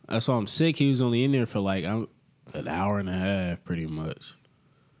nigga. I saw him sick. He was only in there for like an hour and a half, pretty much.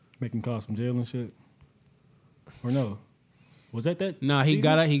 Making calls from jail and shit. Or no? Was that? Nah, he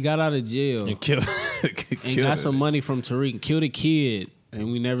season? got out of jail And killed. and got some money from Tariq. Killed a kid,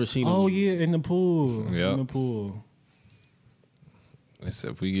 and we never seen him. Oh, yeah, in the pool. Yep. In the pool. They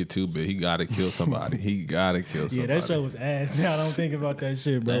said if we get too big, he gotta kill somebody. He gotta kill somebody. Yeah, that show was ass. Now I don't think about that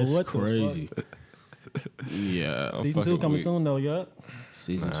shit, bro. That's what crazy. the Yeah, fuck? Season 2 fucking coming weak. soon, though, yup.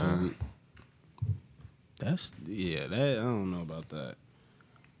 season Nah. 2. That I don't know about that.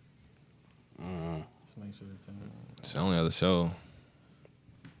 Let's make sure it's in there. It's the only other show.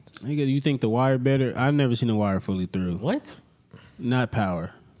 Nigga, you think The Wire better? I've never seen The Wire fully through. What? Not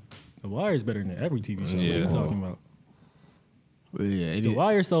Power. The Wire is better than every TV show. What are Yeah. you talking about? But yeah, it The is.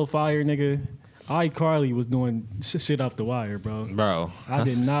 Wire so fire, nigga. iCarly was doing shit off The Wire, bro. Bro. I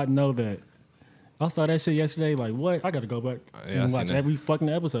did not know that. I saw that shit yesterday. Like, what? I got to go back Yeah, I and seen watch that. every fucking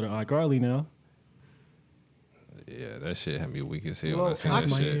episode of iCarly now. Yeah, that shit had me weak as hell Well, when I seen That's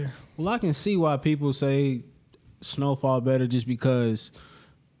that my shit. ear. Well, I can see why people say Snowfall better just because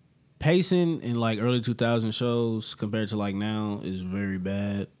pacing in like early 2000 shows compared to like now is very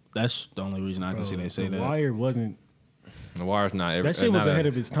bad. That's the only reason I can see they say the that. Wire wasn't. The Wire's not every. That shit was not ahead a-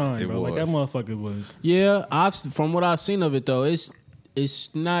 of its time, it bro. Like that was. motherfucker was. Yeah, from what I've seen of it though, it's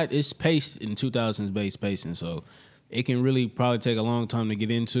paced in 2000s based pacing, so it can really probably take a long time to get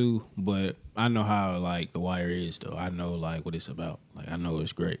into. But I know how like The Wire is though. I know like what it's about. Like I know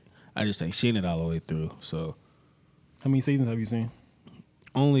it's great. I just ain't seen it all the way through. So How many seasons have you seen?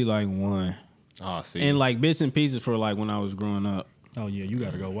 only like one, Oh, see. and like bits and pieces for like when I was growing up. Oh yeah, you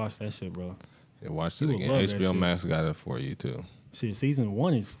gotta go watch that shit, bro. Yeah, watch You it would again. love that HBO shit. Max got it for you too. Shit, season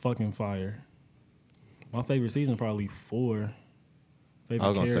 1 is fucking fire. My favorite season probably 4. Favorite I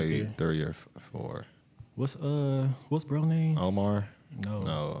was gonna character. say 3 or 4. What's bro name? Omar. No.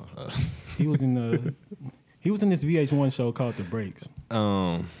 No. He was in this VH1 show called The Breaks.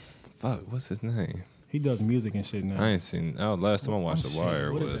 Fuck. What's his name? He does music and shit now. I ain't seen. Oh, last time I watched The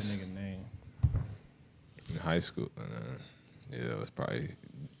Wire What was is that nigga name? in high school. Yeah, it was probably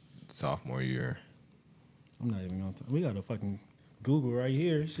sophomore year. I'm not even gonna. We got a fucking Google right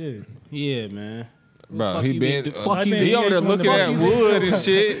here. Shit. Yeah, man. Bro, Fuck he you been. been- fuck you he over there been- looking fuck at you wood and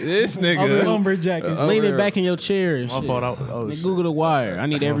shit. This I'm a nigga. lumberjack and shit. Leaning there. back in your chair and My shit. fault. Oh, Man, shit. Google The Wire. I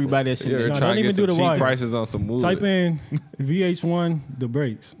need everybody that's in Yeah, there. No, trying don't to even get do some The cheap Wire. prices on some wood. Type in VH1 The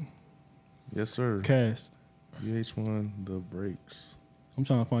Breaks Yes, sir. cast. VH1 The Breaks. I'm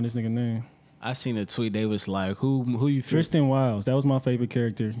trying to find this nigga name. I seen a tweet. They was like, "Who you fear?" Tristan Wiles. That was my favorite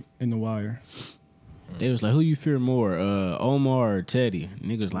character in The Wire. They was like, "Who you fear more, Omar or Teddy?"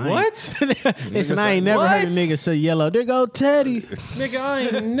 Niggas like, What? They said, "I ain't never heard a what? nigga say yellow." There go Teddy. Nigga, I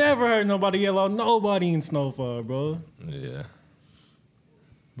ain't never heard nobody yell out nobody in Snowfall, bro. Yeah.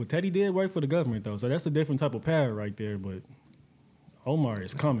 But Teddy did work for the government though, so that's a different type of power right there. But Omar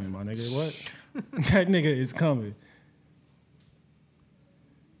is coming, my nigga. What? That nigga is coming.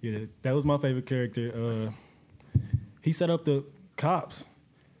 Yeah, that was my favorite character. He set up the cops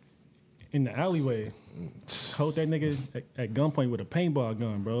in the alleyway. Hold that nigga at gunpoint with a paintball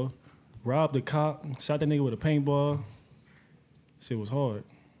gun, bro. Robbed the cop, shot that nigga with a paintball. Shit was hard.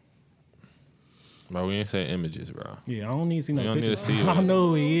 Bro, we ain't saying images, bro. Yeah, I don't need to see no You don't need pictures. to see it. I know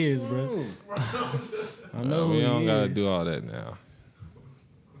who he is, bro. I know who We he don't is. gotta do all that now.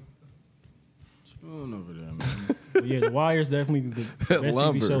 Going over there, man. But yeah, The Wire is definitely the best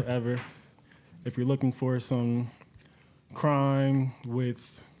Lumber. TV show ever. If you're looking for some crime with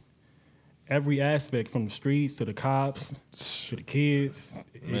every aspect, from the streets to the cops to the kids,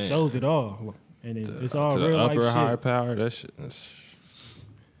 it Man. shows it all, and it's all To the real life upper high shit. power, that shit. That's,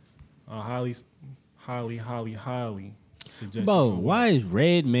 Highly suggest Bro, you go why is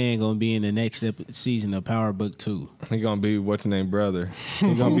Red Man gonna be in the next season of Power Book 2? he gonna be what's his name brother.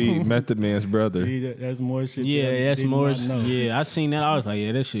 He gonna be Method Man's brother. See, that's more shit. that I Yeah, that's did more. not know. Yeah, I seen that. I was like,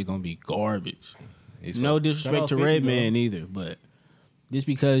 yeah, that shit gonna be garbage. He's No Shout out disrespect to 50 Red though. Man either, but just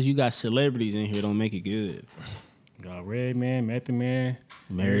because you got celebrities in here don't make it good. Got Red Man, Method Man,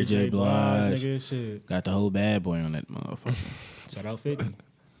 Mary J. Blige. nigga, shit. Got the whole bad boy on that motherfucker. Shout out 50.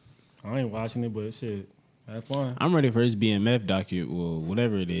 I ain't watching it, but shit, have fun. I'm ready for his BMF docu, well,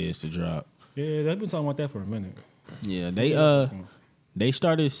 whatever it is, to drop. Yeah, they've been talking about that for a minute. Yeah, they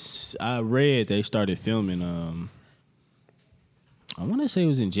started. I read they started filming. I want to say it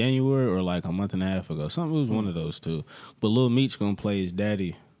was in January or like a month and a half ago. Something. It was one of those two. But Lil Meech gonna play his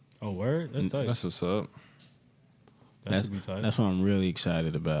daddy. Oh, word? That's tight. That's what's up. That should be tight. That's why I'm really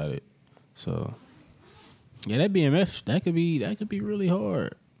excited about it. So, yeah, that BMF that could be really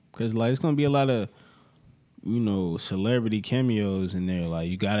hard because like it's gonna be a lot of celebrity cameos in there. Like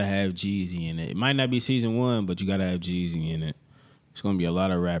you gotta have Jeezy in it. It might not be season 1, but you gotta have Jeezy in it. It's gonna be a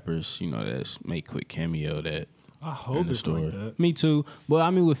lot of rappers, that's make quick cameo that. I in hope the it's story. like that. Me too. But I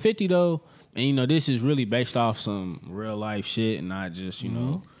mean, with 50 though, and this is really based off some real life shit, and not just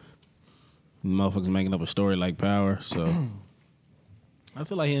motherfuckers making up a story like Power. So I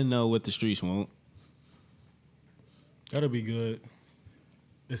feel like he'll know what the streets want. That'll be good.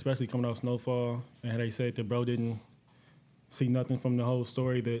 Especially coming off Snowfall. And how they said that bro didn't see nothing from the whole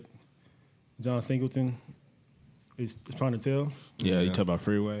story that John Singleton is trying to tell. Yeah, you Yeah. talk about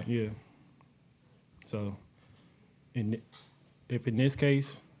Freeway. Yeah. So, if in this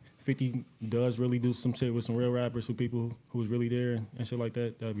case, 50 does really do some shit with some real rappers, who people who was really there and shit like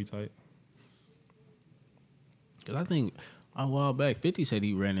that, that'd be tight. Because I think a while back, 50 said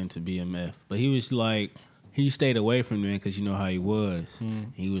he ran into BMF, but he was like, he stayed away from them because you know how he was.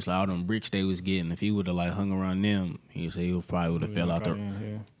 He was like, all them bricks they was getting. If he would have like hung around them, he probably would have fell out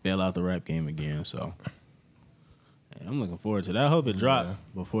the rap game again. So yeah, I'm looking forward to that. I hope it dropped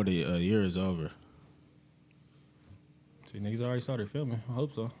before the year is over. See, niggas already started filming. I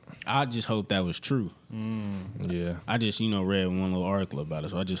hope so. I just hope that was true. Yeah. I just read one little article about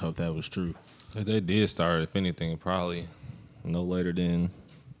it, so I just hope that was true. If they did start, if anything, probably no later than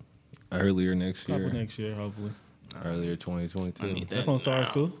earlier next Top year. of next year, hopefully. Earlier 2022. I need that That's on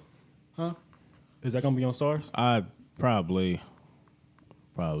Stars too? Huh? Is that gonna be on Stars? I probably.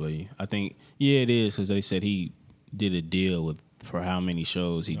 I think it is because they said he did a deal for how many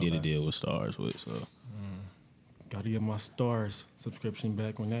shows he did a deal with Stars with. So Gotta get my Stars subscription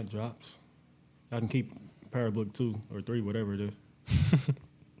back when that drops. I can keep Parabook 2 or 3, whatever it is.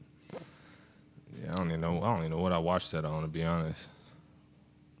 Yeah, I don't even know what I watched that on, to be honest.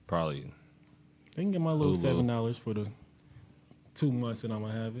 Probably. They can get my little Hulu. $7 for the 2 months that I'm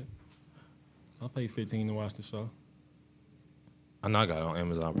gonna have it. I'll pay $15 to watch the show. I know I got it on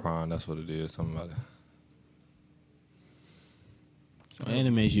Amazon Prime. That's what it is. Something about it. So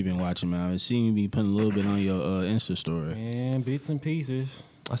animes you been watching, man? I've seen you be putting a little bit on your Insta story. And bits and pieces.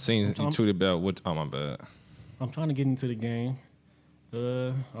 I seen you tweeted about what? Oh my bad. I'm trying to get into the game.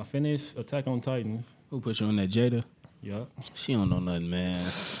 I finished Attack on Titans. Who put you on that, Jada? Yup. She don't know nothing, man.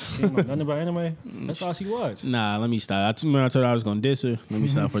 She don't know nothing about anime. That's all she watched. Nah, let me stop. Remember I told her I was gonna diss her. Let me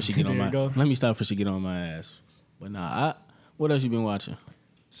stop before she get on There my. you go. Let me stop before she get on my ass. But nah, what else you been watching?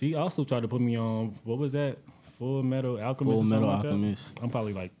 She also tried to put me on, what was that? Full Metal Alchemist. Full or something Metal like that. Alchemist. I'm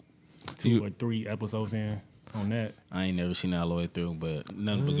probably like 2 or 3 episodes in on that. I ain't never seen that all the way through, but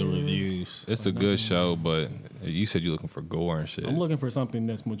nothing but good reviews. It's a good show, but you said you're looking for gore and shit. I'm looking for something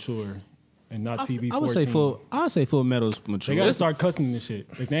that's mature and not TV 14. I would say Full Metal's mature. They gotta start cussing this shit.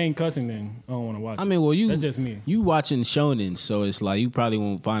 If they ain't cussing, then I don't want to watch it. I mean, well, That's just me. You watching shonen, so it's like you probably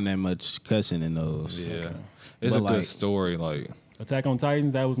won't find that much cussing in those. Yeah, it's But a like- good story. Like Attack on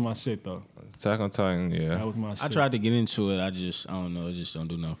Titans, that was my shit though. Attack on Titan. Yeah, That was my shit. I tried to get into it. I don't know. It just don't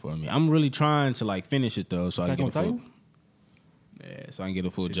do nothing for me. I'm really trying to like finish it though, so Attack I on can get a full. Titan? Yeah, so I can get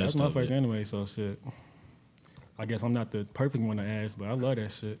a full Shit, gist that's my of first it. anime, so shit. I guess I'm not the perfect one to ask, but I love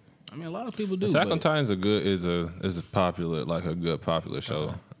that shit. I mean, a lot of people do. Attack on but Titan's is a popular, like a good popular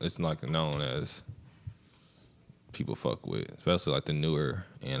show. It's like known as people fuck with, especially like the newer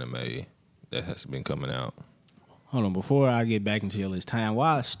anime that has been coming out. Hold on, before I get back into your list, time,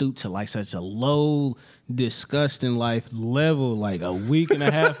 why I stooped to like such a low, disgusting life level like a week and a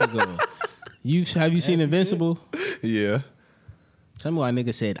half ago? Have you seen Nasty Invincible? Yeah, Tell me why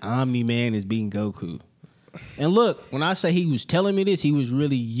nigga said Omni-Man is beating Goku. And look, when I say he was telling me this, he was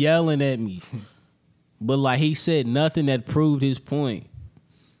really yelling at me. But like he said nothing that proved his point.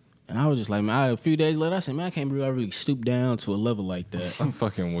 And I was just like, man, a few days later, I said, man, I can't believe I really stooped down to a level like that. I'm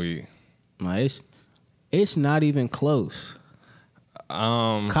fucking weak. Like, it's not even close.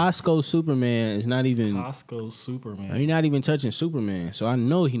 Costco Superman is not even. Costco Superman. You're not even touching Superman, so I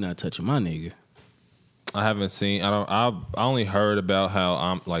know he not touching my nigga. I haven't seen. I only heard about how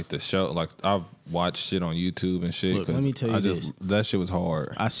I'm like the show. Like I've watched shit on YouTube and shit. Look, let me tell you this. That shit was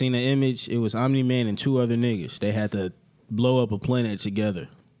hard. I seen an image. It was Omni-Man and 2 other niggas. They had to blow up a planet together.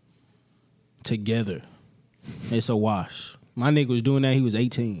 It's a wash. My nigga was doing that. He was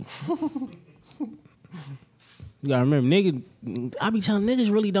 18. You gotta remember, nigga. I be telling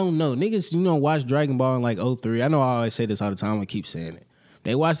niggas really don't know. Niggas, watch Dragon Ball in like 03. I know I always say this all the time. I keep saying it.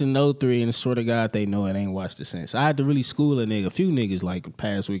 They watched it in 03, and swear to God, they know it ain't watched it since. I had to really school a nigga, a few niggas, like the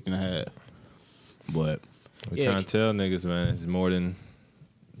past week and a half. But We trying to tell niggas, man, it's more than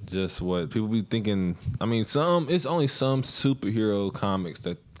just what people be thinking. I mean, it's only some superhero comics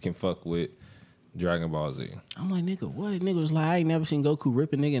that can fuck with Dragon Ball Z. I'm like, nigga, what? Nigga was like, I ain't never seen Goku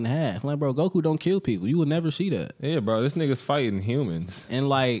rip a nigga in half. I'm like, bro, Goku don't kill people. You will never see that. Yeah, bro, this nigga's fighting humans. And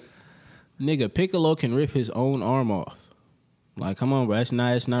like, nigga, Piccolo can rip his own arm off. Like, come on, bro. It's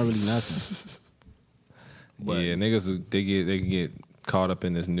not really nothing. But yeah, niggas they get caught up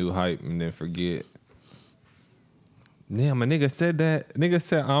in this new hype and then forget. Damn, a nigga said that. Nigga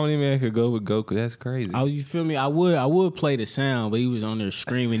said Omni-Man could go with Goku. That's crazy. Oh, you feel me? I would play the sound, but he was on there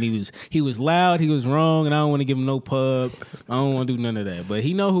screaming. He was loud. He was wrong, and I don't want to give him no pub. I don't want to do none of that. But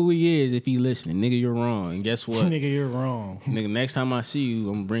he know who he is if he listening. Nigga, you're wrong. And guess what? Nigga, you're wrong. Nigga, next time I see you,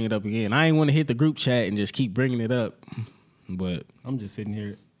 I'm gonna bring it up again. I ain't want to hit the group chat and just keep bringing it up. But I'm just sitting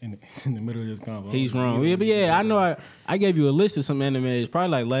here in the middle of this convo. he's wrong. Yeah, but yeah, I know. I gave you a list of some animes probably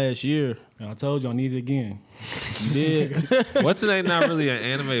like last year. And I told you I need it again. You did. What's it? Not really an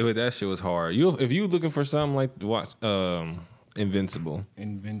anime, but that shit was hard. If you looking for something like watch Invincible.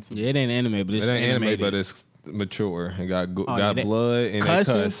 Invincible. Yeah, it ain't anime, but it's It ain't anime, animated. but it's mature. It got yeah, that- blood and they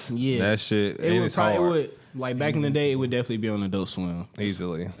cussing? cuss. Yeah. That shit. It and would it's probably hard. would like back in the day. It would definitely be on Adult Swim.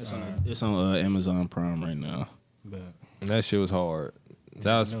 Easily. It's on Amazon Prime right now. But That shit was hard.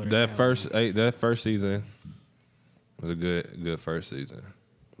 That was know they're that first season was a good first season.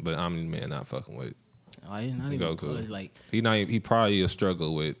 But Omni-Man not fucking with Like, it's not even Goku. close. Like, he probably a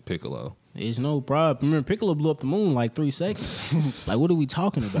struggle with Piccolo. it's no problem. Remember, Piccolo blew up the moon like 3 seconds. Like, what are we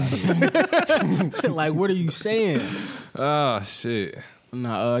talking about here? Like, what are you saying? Oh shit.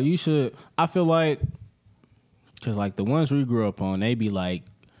 Nah, you should. I feel like, cause like the ones we grew up on, they be like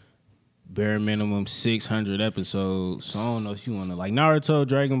bare minimum 600 episodes. So I don't know if you want to like Naruto,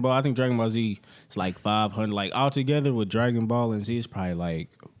 Dragon Ball. I think Dragon Ball Z is like 500. Like altogether with Dragon Ball and Z, it's probably like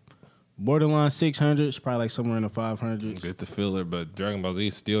borderline 600. It's probably like somewhere in the 500s. Get the filler, but Dragon Ball Z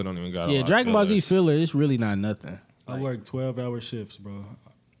still don't even got a Yeah, lot Dragon of Ball Z fillers. filler. It's really not nothing. I work 12-hour shifts, bro,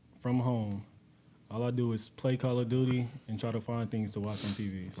 from home. All I do is play Call of Duty and try to find things to watch on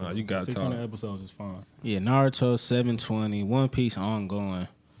TV. So Nah, you got 600 time. episodes is fine. Yeah, Naruto 720, One Piece ongoing.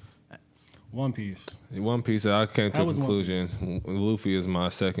 One Piece. One Piece, I came to How a was One conclusion. Luffy is my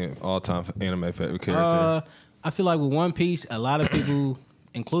second all-time anime favorite character. I feel like with One Piece, a lot of people,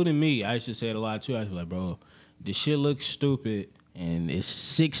 including me, I used to say it a lot too. I was like, bro, this shit looks stupid, and it's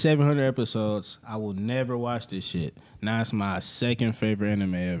 600-700 episodes. I will never watch this shit. Now it's my second favorite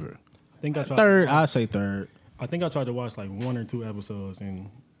anime ever. I think I tried Third, To I watch, say third. I think I tried to watch like 1 or 2 episodes, and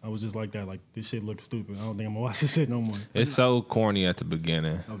I was just like that. Like, this shit looks stupid. I don't think I'm gonna watch this shit no more. It's so corny at the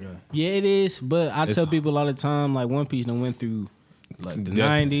beginning. Okay. Yeah, it is. But I It's- tell people all the time, like One Piece done went through like the Yeah.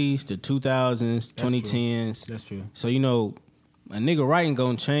 90s, the 2000s, 2010s. That's true. So you know, a nigga writing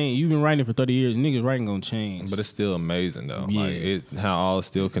gonna change. You've been writing for 30 years. Niggas writing gonna change. But it's still amazing though. Yeah. Like it's how all it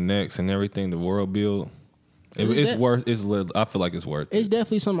still connects and everything the world build. Is It's that- worth. I feel like it's worth It's it.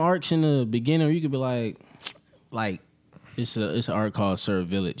 definitely some arcs in the beginning where you could be like it's an art called Sir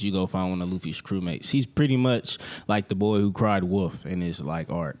Village. You go find one of Luffy's crewmates. He's pretty much like the boy who cried wolf in his like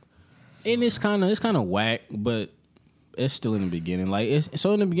art. And it's kind of whack, but it's still in the beginning. Like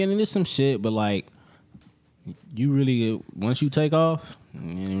so in the beginning there's some shit, but like you really once you take off, you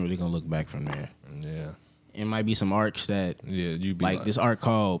ain't really gonna look back from there. Yeah. It might be some arcs that Yeah. You be like this arc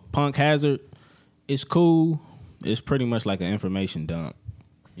called Punk Hazard. It's cool. It's pretty much like an information dump.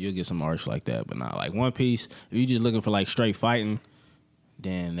 You'll get some arcs like that, but not like One Piece. If you're just looking for like straight fighting,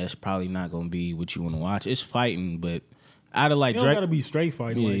 then that's probably not gonna be what you want to watch. It's fighting, but out of like It don't gotta be straight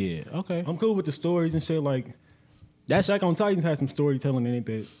fighting. yeah, Like, yeah, okay. I'm cool with the stories and shit. Like, That's Attack on Titans had some storytelling in it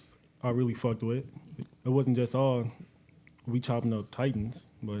that I really fucked with. It wasn't just all we chopping up Titans,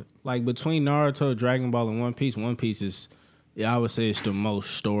 but like between Naruto, Dragon Ball, and One Piece. One Piece is, yeah, I would say it's the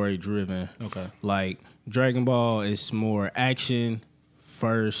most story driven. okay. Like Dragon Ball is more action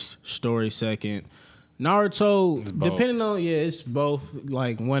first, story second. Naruto, It's both. depending on it's both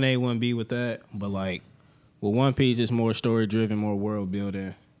like 1A, 1B with that. But like with One Piece, it's more story driven, more world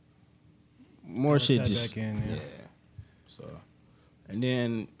building, more shit Tap just back in, yeah. So, and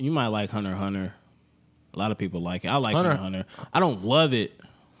then you might like Hunter x Hunter. A lot of people like it. I like Hunter- Hunter x Hunter. I don't love it,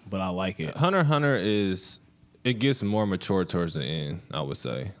 but I like it. Hunter x Hunter it gets more mature towards the end, I would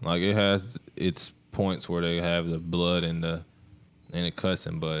say. Like it has its points where they have the blood and the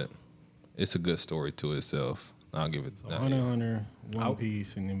cussing, but it's a good story to itself. I'll give it So that. Hunter x yeah. Hunter, One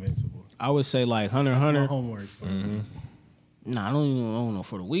Piece, and Invincible. I would say like Hunter x That's my Hunter. homework. Nah, I don't know.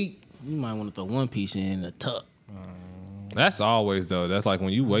 For the week, you might want to throw One Piece in the tuck. That's always though. That's like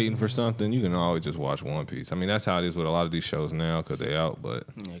when you waiting for something, you can always just watch One Piece. I mean, that's how it is with a lot of these shows now because they out. But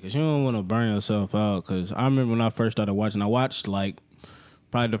Yeah, because you don't want to burn yourself out. Because I remember when I first started watching, I watched like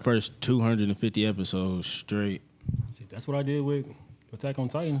probably the first 250 episodes straight. Shit, that's what I did with Attack on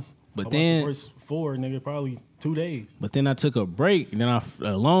Titans. But I watched then- the first 4, nigga, probably 2 days. But then I took a break, and then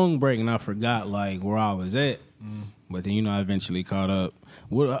a long break, and I forgot like where I was at. But then I eventually caught up.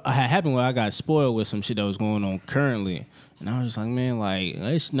 What had happened was I got spoiled with some shit that was going on currently, and I was just like, man, like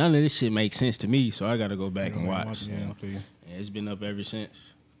none of this shit makes sense to me, so I got to go back and watch. it, yeah, I feel you. And it's been up ever since.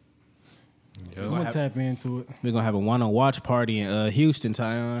 I'm gonna tap into it. We're gonna have a watch party in Houston,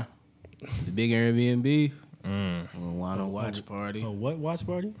 Tyon. The big Airbnb. Wanna watch party. A what watch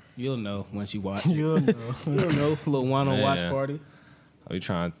party? You'll know once you watch it. You'll know. You'll know. Little wanna watch Man. party.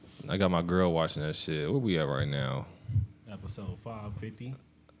 I got my girl watching that shit. Where we at right now? Episode 550.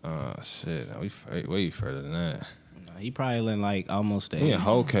 Shit. We way further than that. Nah, he probably in like almost the We in 80s.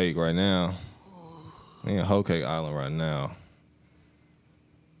 Whole Cake right now. We in Whole Cake Island right now.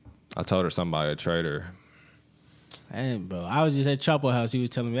 I told her somebody a traitor. And bro, I was just at Chopper House. He was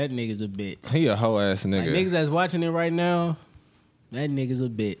telling me that nigga's a bitch. He a hoe ass Like, nigga. niggas that's watching it right now, that nigga's a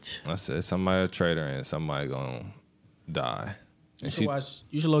bitch. I said somebody a traitor and somebody gonna die. You And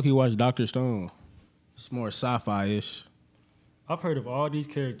should low-key watch Dr. Stone. It's more sci-fi-ish. I've heard of all these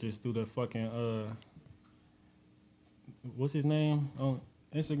characters through the fucking what's his name on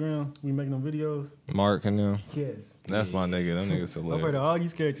Instagram? We making them videos. Mark and them. Yes. That's my nigga. Them niggas I've heard of hilarious. all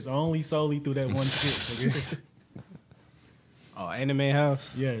these characters only solely through that one shit. nigga. Oh, Anime House?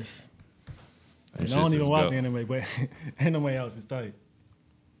 Yes. Them And I shits don't is even watch dope. anime, but Anime House is tight.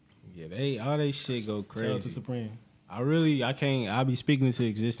 Yeah, all they shit go Shout out to crazy. Supreme. I'll be speaking into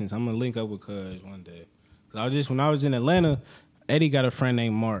existence. I'm gonna link up with Cuz one day. 'Cause when I was in Atlanta, Eddie got a friend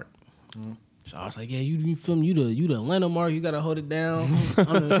named Mark. So I was like, yeah, you feel me? You the Atlanta Mark, you gotta hold it down.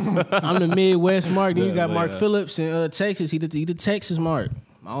 I'm the Midwest Mark. Then you got Mark Phillips in Texas. He the Texas Mark.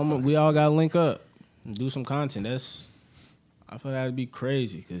 We all gotta link up and do some content. I feel that'd be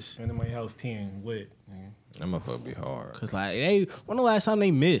crazy, cause Anime House 10 lit. Man. That motherfucker be hard. like when the last time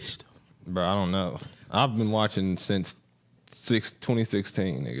they missed? Bro, I don't know. I've been watching since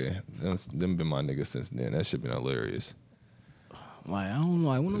 2016, nigga. Them been my niggas since then. That shit been hilarious. Like, I don't know.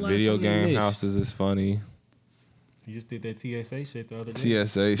 Like, when the last Video time they game missed? houses is funny. You just did that TSA shit the other day.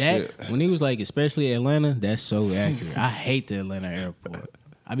 TSA shit. When he was like, especially Atlanta, that's so accurate. I hate the Atlanta airport.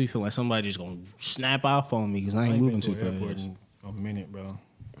 I be feeling like somebody just gonna snap off on me because I ain't been moving to too an airport fast. in a minute, bro.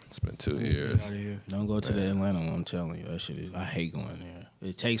 It's been 2 Get years. outta here. Don't go to the Atlanta one. I'm telling you, that shit is. I hate going there.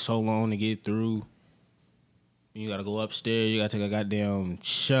 It takes so long to get through. You gotta go upstairs. You gotta take a goddamn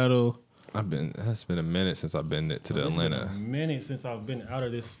shuttle. That's been a minute since I've been to the It's been Atlanta. a minute since I've been out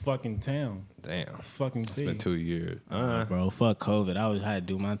of this fucking town. Damn. This fucking It's city. been 2 years. Bro, fuck COVID. I always had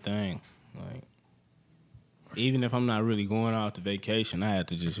to do my thing. Like, even if I'm not really going out to vacation, I had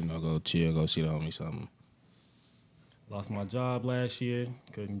to just go chill, go see the homie something. Lost my job last year.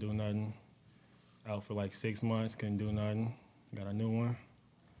 Couldn't do nothing. Out for like 6 months. Couldn't do nothing. Got a new one.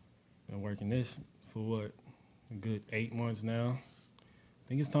 Been working this for what? A good 8 months now. I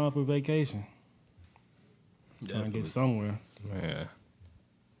think it's time for vacation. Trying to get somewhere. Yeah.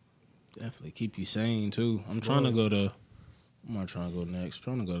 Definitely keep you sane too. I'm trying to go to. I'm not trying to go next.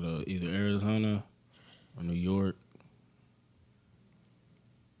 Trying to go to either Arizona or New York.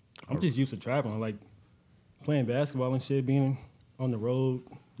 I'm just used to traveling, like playing basketball and shit, being on the road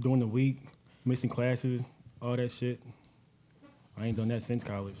during the week, missing classes, all that shit. I ain't done that since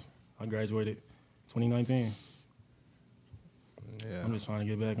college. I graduated 2019. Yeah. I'm just trying to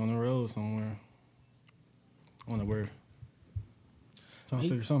get back on the road somewhere. I don't know where. Trying to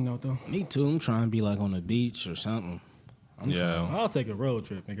figure something out though. Me too. I'm trying to be like on the beach or something. Yeah. I'll take a road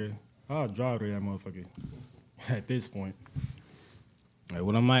trip, nigga. I'll drive to that motherfucker at this point. Like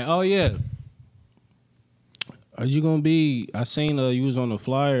when I'm like, oh yeah, are you gonna be? I seen you was on the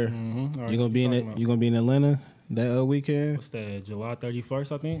flyer. Mm-hmm. You gonna be in it? You gonna be in Atlanta that weekend? What's that? July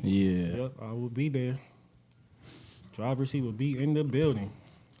 31st, I think. Yeah. Yep, I will be there. Driver's seat will be in the building.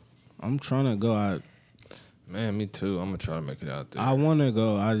 I'm trying to go out. Man, me too. I'm gonna try to make it out there. I want to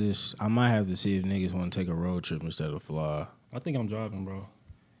go. I might have to see if niggas want to take a road trip instead of fly. I think I'm driving, bro.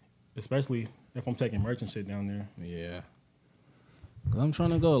 Especially if I'm taking merchant shit down there. Yeah. 'Cause I'm trying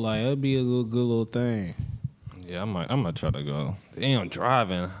to go. Like it'd be a good little thing. Yeah, I might try to go. Damn,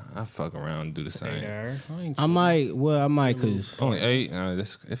 driving. I fuck around and do the 8 same. hours. Ain't I might. Well, I might cause Only 8.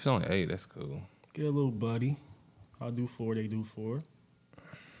 If it's only 8, that's cool. Get a little buddy. I'll do 4, they do 4.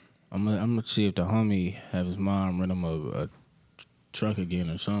 I'm gonna see if the homie have his mom rent him a truck again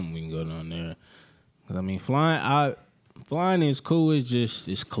or something. We can go down there. 'Cause I mean, flying is cool.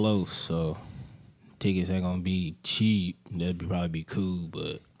 It's close, so tickets ain't gonna be cheap. That'd probably be cool,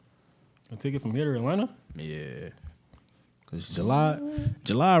 but A ticket from here to Atlanta? yeah, 'cause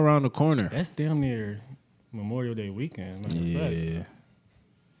July around the corner. That's damn near Memorial Day weekend. Matter of fact.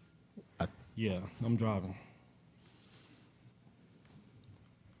 Yeah, Yeah, I'm driving.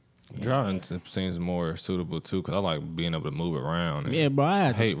 Driving seems more suitable too, cause I like being able to move around. And yeah, bro.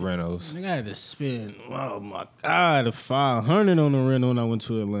 I hate rentals. Nigga, I had to spend, oh my God, $500 on the rental when I went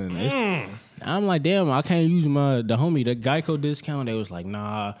to Atlanta. I'm like, damn, I can't use the homie, the Geico discount. They was like,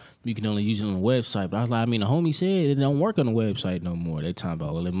 nah, you can only use it on the website. But I was like, the homie said it don't work on the website no more. They talking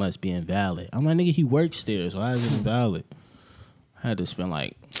about, well, it must be invalid. I'm like, nigga, he works there, so how is it invalid? I had to spend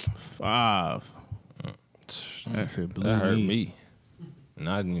like $5. That shit blew That hurt me. And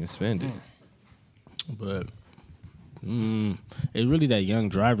I didn't even spend it. But it's really that young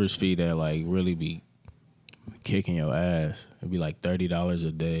driver's fee that like really be kicking your ass. It'd be like $30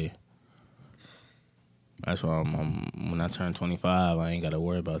 a day. That's why I'm when I turn 25, I ain't gotta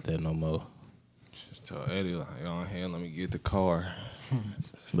worry about that no more. Just tell Eddie, like, on here, let me get the car.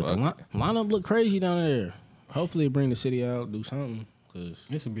 But the lineup look crazy down there. Hopefully, it bring the city out, do something. Cause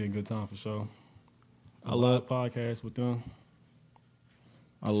This would be a good time for sure. I love podcast with them.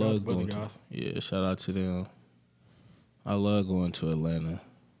 I Shout out love to both going the to guys. yeah. Shout out to them. I love going to Atlanta.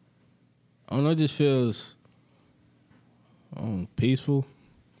 I don't know, it just feels peaceful,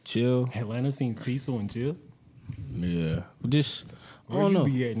 chill. Atlanta seems peaceful and chill. Yeah, just I Where don't you know.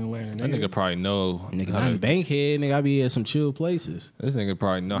 be at in Atlanta? That nigga probably know. Nigga, how I'm to- Bankhead. Nigga, I be at some chill places. This nigga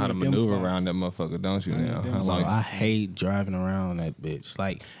probably know how to Need them maneuver spots. around that motherfucker, don't you? I need Now, them I'm Bro, like, I hate driving around that bitch.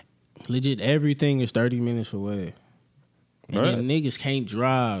 Like, legit, everything is 30 minutes away. And Bruh. then niggas can't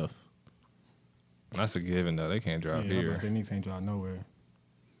drive. that's a given though. They can't drive Yeah, I'm here. about to say niggas ain't drive nowhere.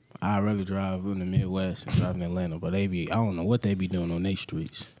 I'd rather drive in the Midwest and drive in Atlanta, but I don't know what they be doing on their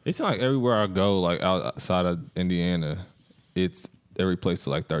streets. It's like everywhere I go, like outside of Indiana, it's every place is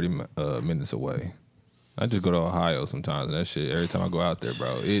like 30 minutes away. I just go to Ohio sometimes, and that shit, every time I go out there,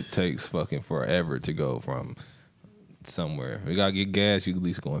 bro, it takes fucking forever to go from somewhere. We gotta get gas. You at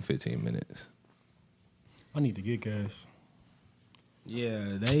least go in 15 minutes. I need to get gas.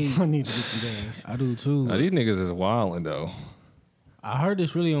 Yeah, I need to get some gas. I do too. Now, these niggas is wilding though. I heard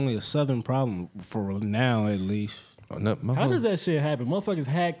it's really only a southern problem for now, at least. Oh, no, How does that shit happen? Motherfuckers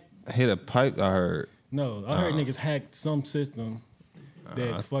hack. hit a pipe? I heard. No, I heard niggas hacked some system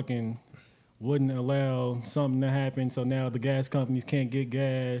that fucking wouldn't allow something to happen. So now the gas companies can't get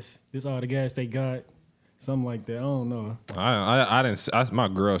gas. This all the gas they got. Something like that. I don't know. I didn't. My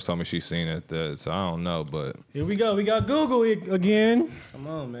girls told me she seen it, so I don't know. But Here we go. We got Google it again. Come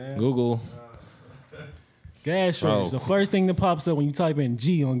on, man. Google. Gas shortage. Bro. The first thing that pops up when you type in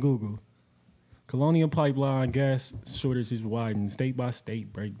G on Google. Colonial Pipeline gas shortage is widened. State by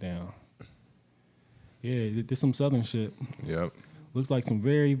state breakdown. Yeah, there's some southern shit. Yep. Looks like some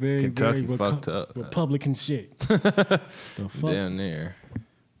very, very, Kentucky very fucked up. Republican shit. The fuck? Down there.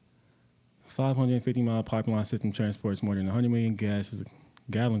 550-mile pipeline system transports more than 100 million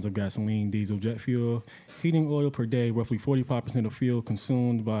gallons of gasoline, diesel, jet fuel, heating oil per day. Roughly 45% of fuel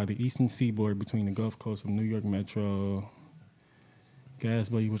consumed by the eastern seaboard between the Gulf Coast of New York Metro. Gas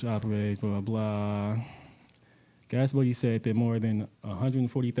Buddy, which operates, blah, blah, blah. Gas Buddy said that more than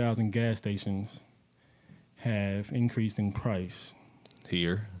 140,000 gas stations have increased in price.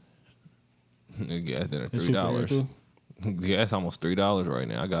 Here. Gas dinner That's true for there, $3. too? Gas almost $3 right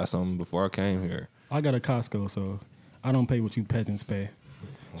now. I got some before I came here. I got a Costco, so I don't pay what you peasants pay.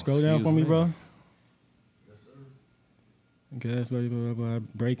 Scroll down Excuse for me, me. bro. Gas, blah, blah, blah, blah.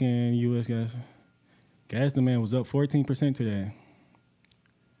 Breaking U.S. gas. Gas demand was up 14% today.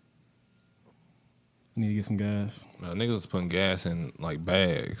 Need to get some gas. Niggas was putting gas in like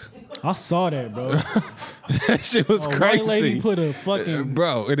bags. I saw that, bro. That shit was A crazy. white lady put a fucking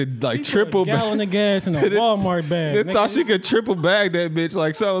Bro, it had like she triple put a gallon of gas in a Walmart bag. They thought she could triple bag that bitch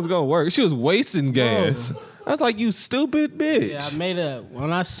like something was gonna work. She was wasting gas. I was like, you stupid bitch. Yeah, I made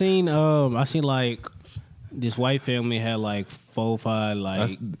when I seen like this white family had like 4 or 5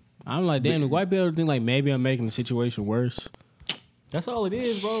 like. I'm like, damn, the white people think like maybe I'm making the situation worse. That's all it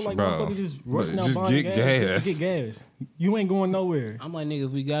is, bro. Like, Bro, motherfuckers just rushing out just buying get gas just gas. to get gas. You ain't going nowhere. I'm like, nigga,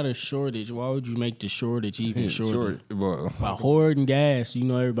 if we got a shortage, why would you make the shortage even shorter? Bro. By hoarding gas, you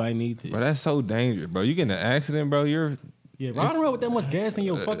know everybody needs it. Bro, that's so dangerous, bro. You get in an accident, bro. Yeah, riding around with that much gas in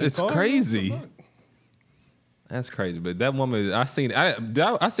your fucking It's car. crazy. What the fuck? That's crazy. But that woman, I seen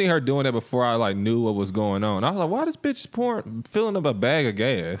her doing that before I like knew what was going on. I was like, why this bitch filling up a bag of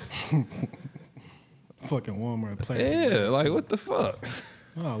gas? Fucking Walmart plastic. Yeah, like what the fuck?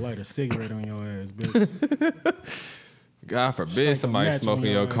 I'll light a cigarette on your ass, bitch. God Strike forbid a somebody match smoking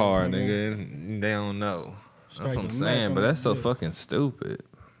on your your car, ass, nigga. And they don't know. Strike That's what a I'm match saying. on But that that's so bitch. fucking stupid.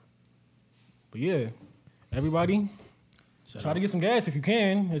 But yeah, everybody, try to get some gas if you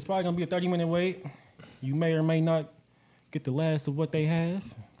can. It's probably gonna be a 30-minute wait. You may or may not get the last of what they have.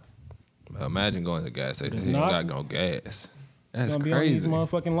 Imagine going to the gas station. If You don't not, got no gas. It's That's gonna be on these crazy.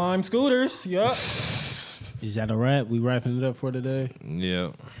 motherfucking Lime scooters. Yup. Is that a wrap? We wrapping it up for today?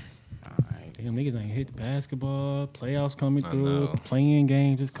 Yeah. Damn, niggas ain't hit basketball. Playoffs coming I through. know. Playing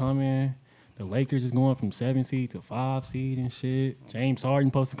games is coming. The Lakers is going from 7 seed to 5 seed and shit. James Harden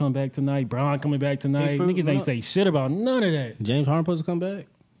supposed to come back tonight. Brown coming back tonight. Niggas ain't say shit about none of that. James Harden supposed to come back?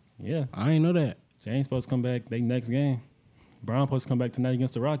 Yeah, I ain't know that. James supposed to come back. They next game. Brown supposed to come back tonight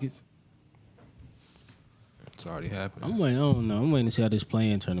against the Rockets. It's already happened. I'm waiting. I don't know. I'm waiting to see how this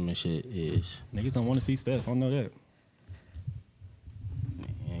playing tournament shit is. Niggas don't want to see Steph. I know that.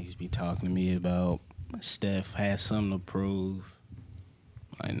 Man, he's be talking to me about Steph has something to prove.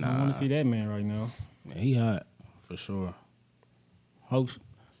 Like, I don't nah, want to see that man right now. man, he hot for sure. Hopes.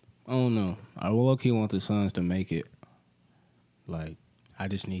 I don't know. I low-key want the Suns to make it. Like, I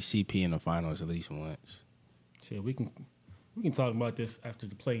just need CP in the finals at least once. Shit, we can talk about this after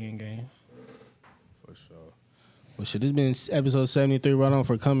the play-in games. For sure. Well, shit, this been episode 73. Right on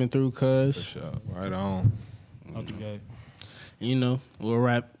for coming through, cuz. Sure. Right on. Okay. You know,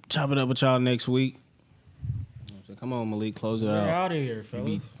 we'll chop it up with y'all next week. So come on, Malik, close it We're out. out of here,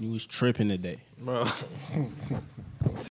 fellas. You was tripping today. Bro.